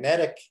the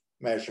magnetic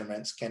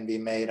measurements can be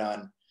made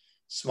on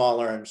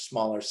smaller and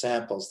smaller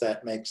samples,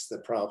 that makes the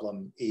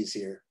problem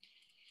easier.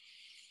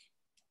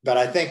 But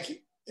I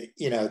think,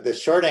 the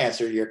short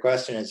answer to your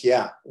question is,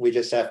 yeah, we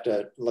just have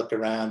to look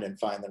around and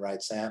find the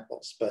right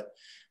samples. But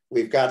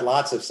we've got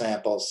lots of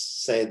samples,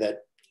 say that,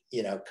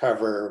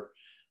 cover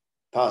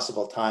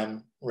possible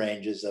time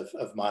ranges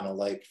of Mono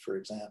Lake, for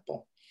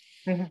example.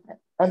 Mm-hmm.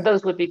 And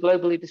those would be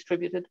globally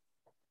distributed?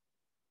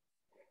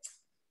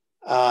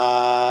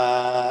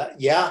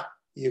 Yeah,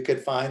 you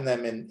could find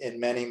them in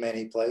many,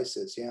 many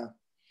places, yeah.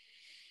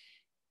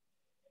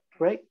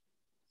 Great.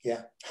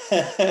 Yeah.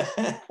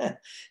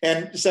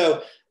 And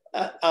so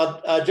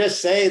I'll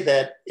just say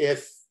that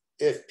if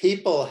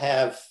people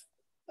have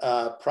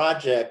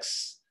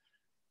projects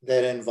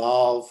that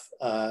involve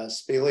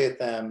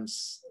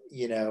speleothems,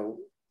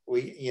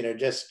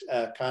 just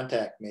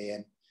contact me.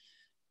 And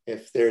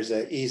if there's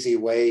an easy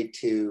way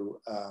to,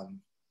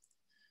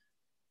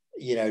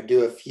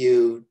 do a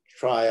few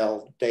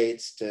trial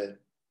dates to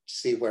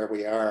see where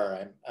we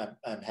are,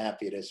 I'm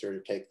happy to sort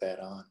of take that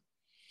on.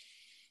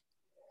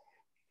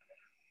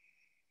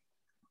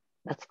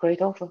 That's a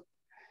great offer.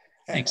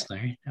 Thanks,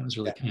 Larry. That was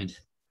really kind.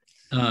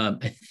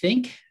 I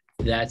think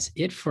that's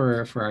it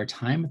for our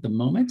time at the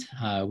moment.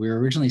 We were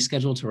originally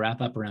scheduled to wrap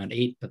up around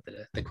 8, but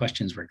the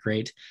questions were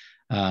great.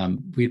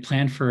 We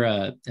planned for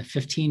a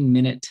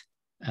 15-minute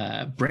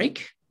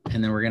break,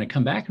 and then we're going to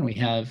come back and we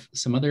have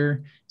some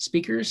other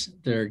speakers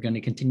that are going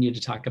to continue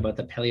to talk about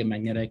the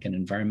paleomagnetic and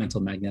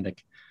environmental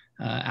magnetic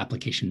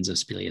applications of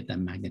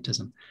speleothem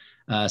magnetism.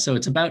 So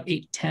it's about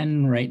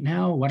 8:10 right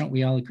now. Why don't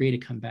we all agree to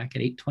come back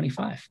at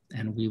 8:25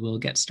 and we will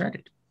get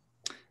started.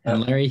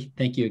 And Larry,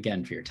 thank you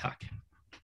again for your talk.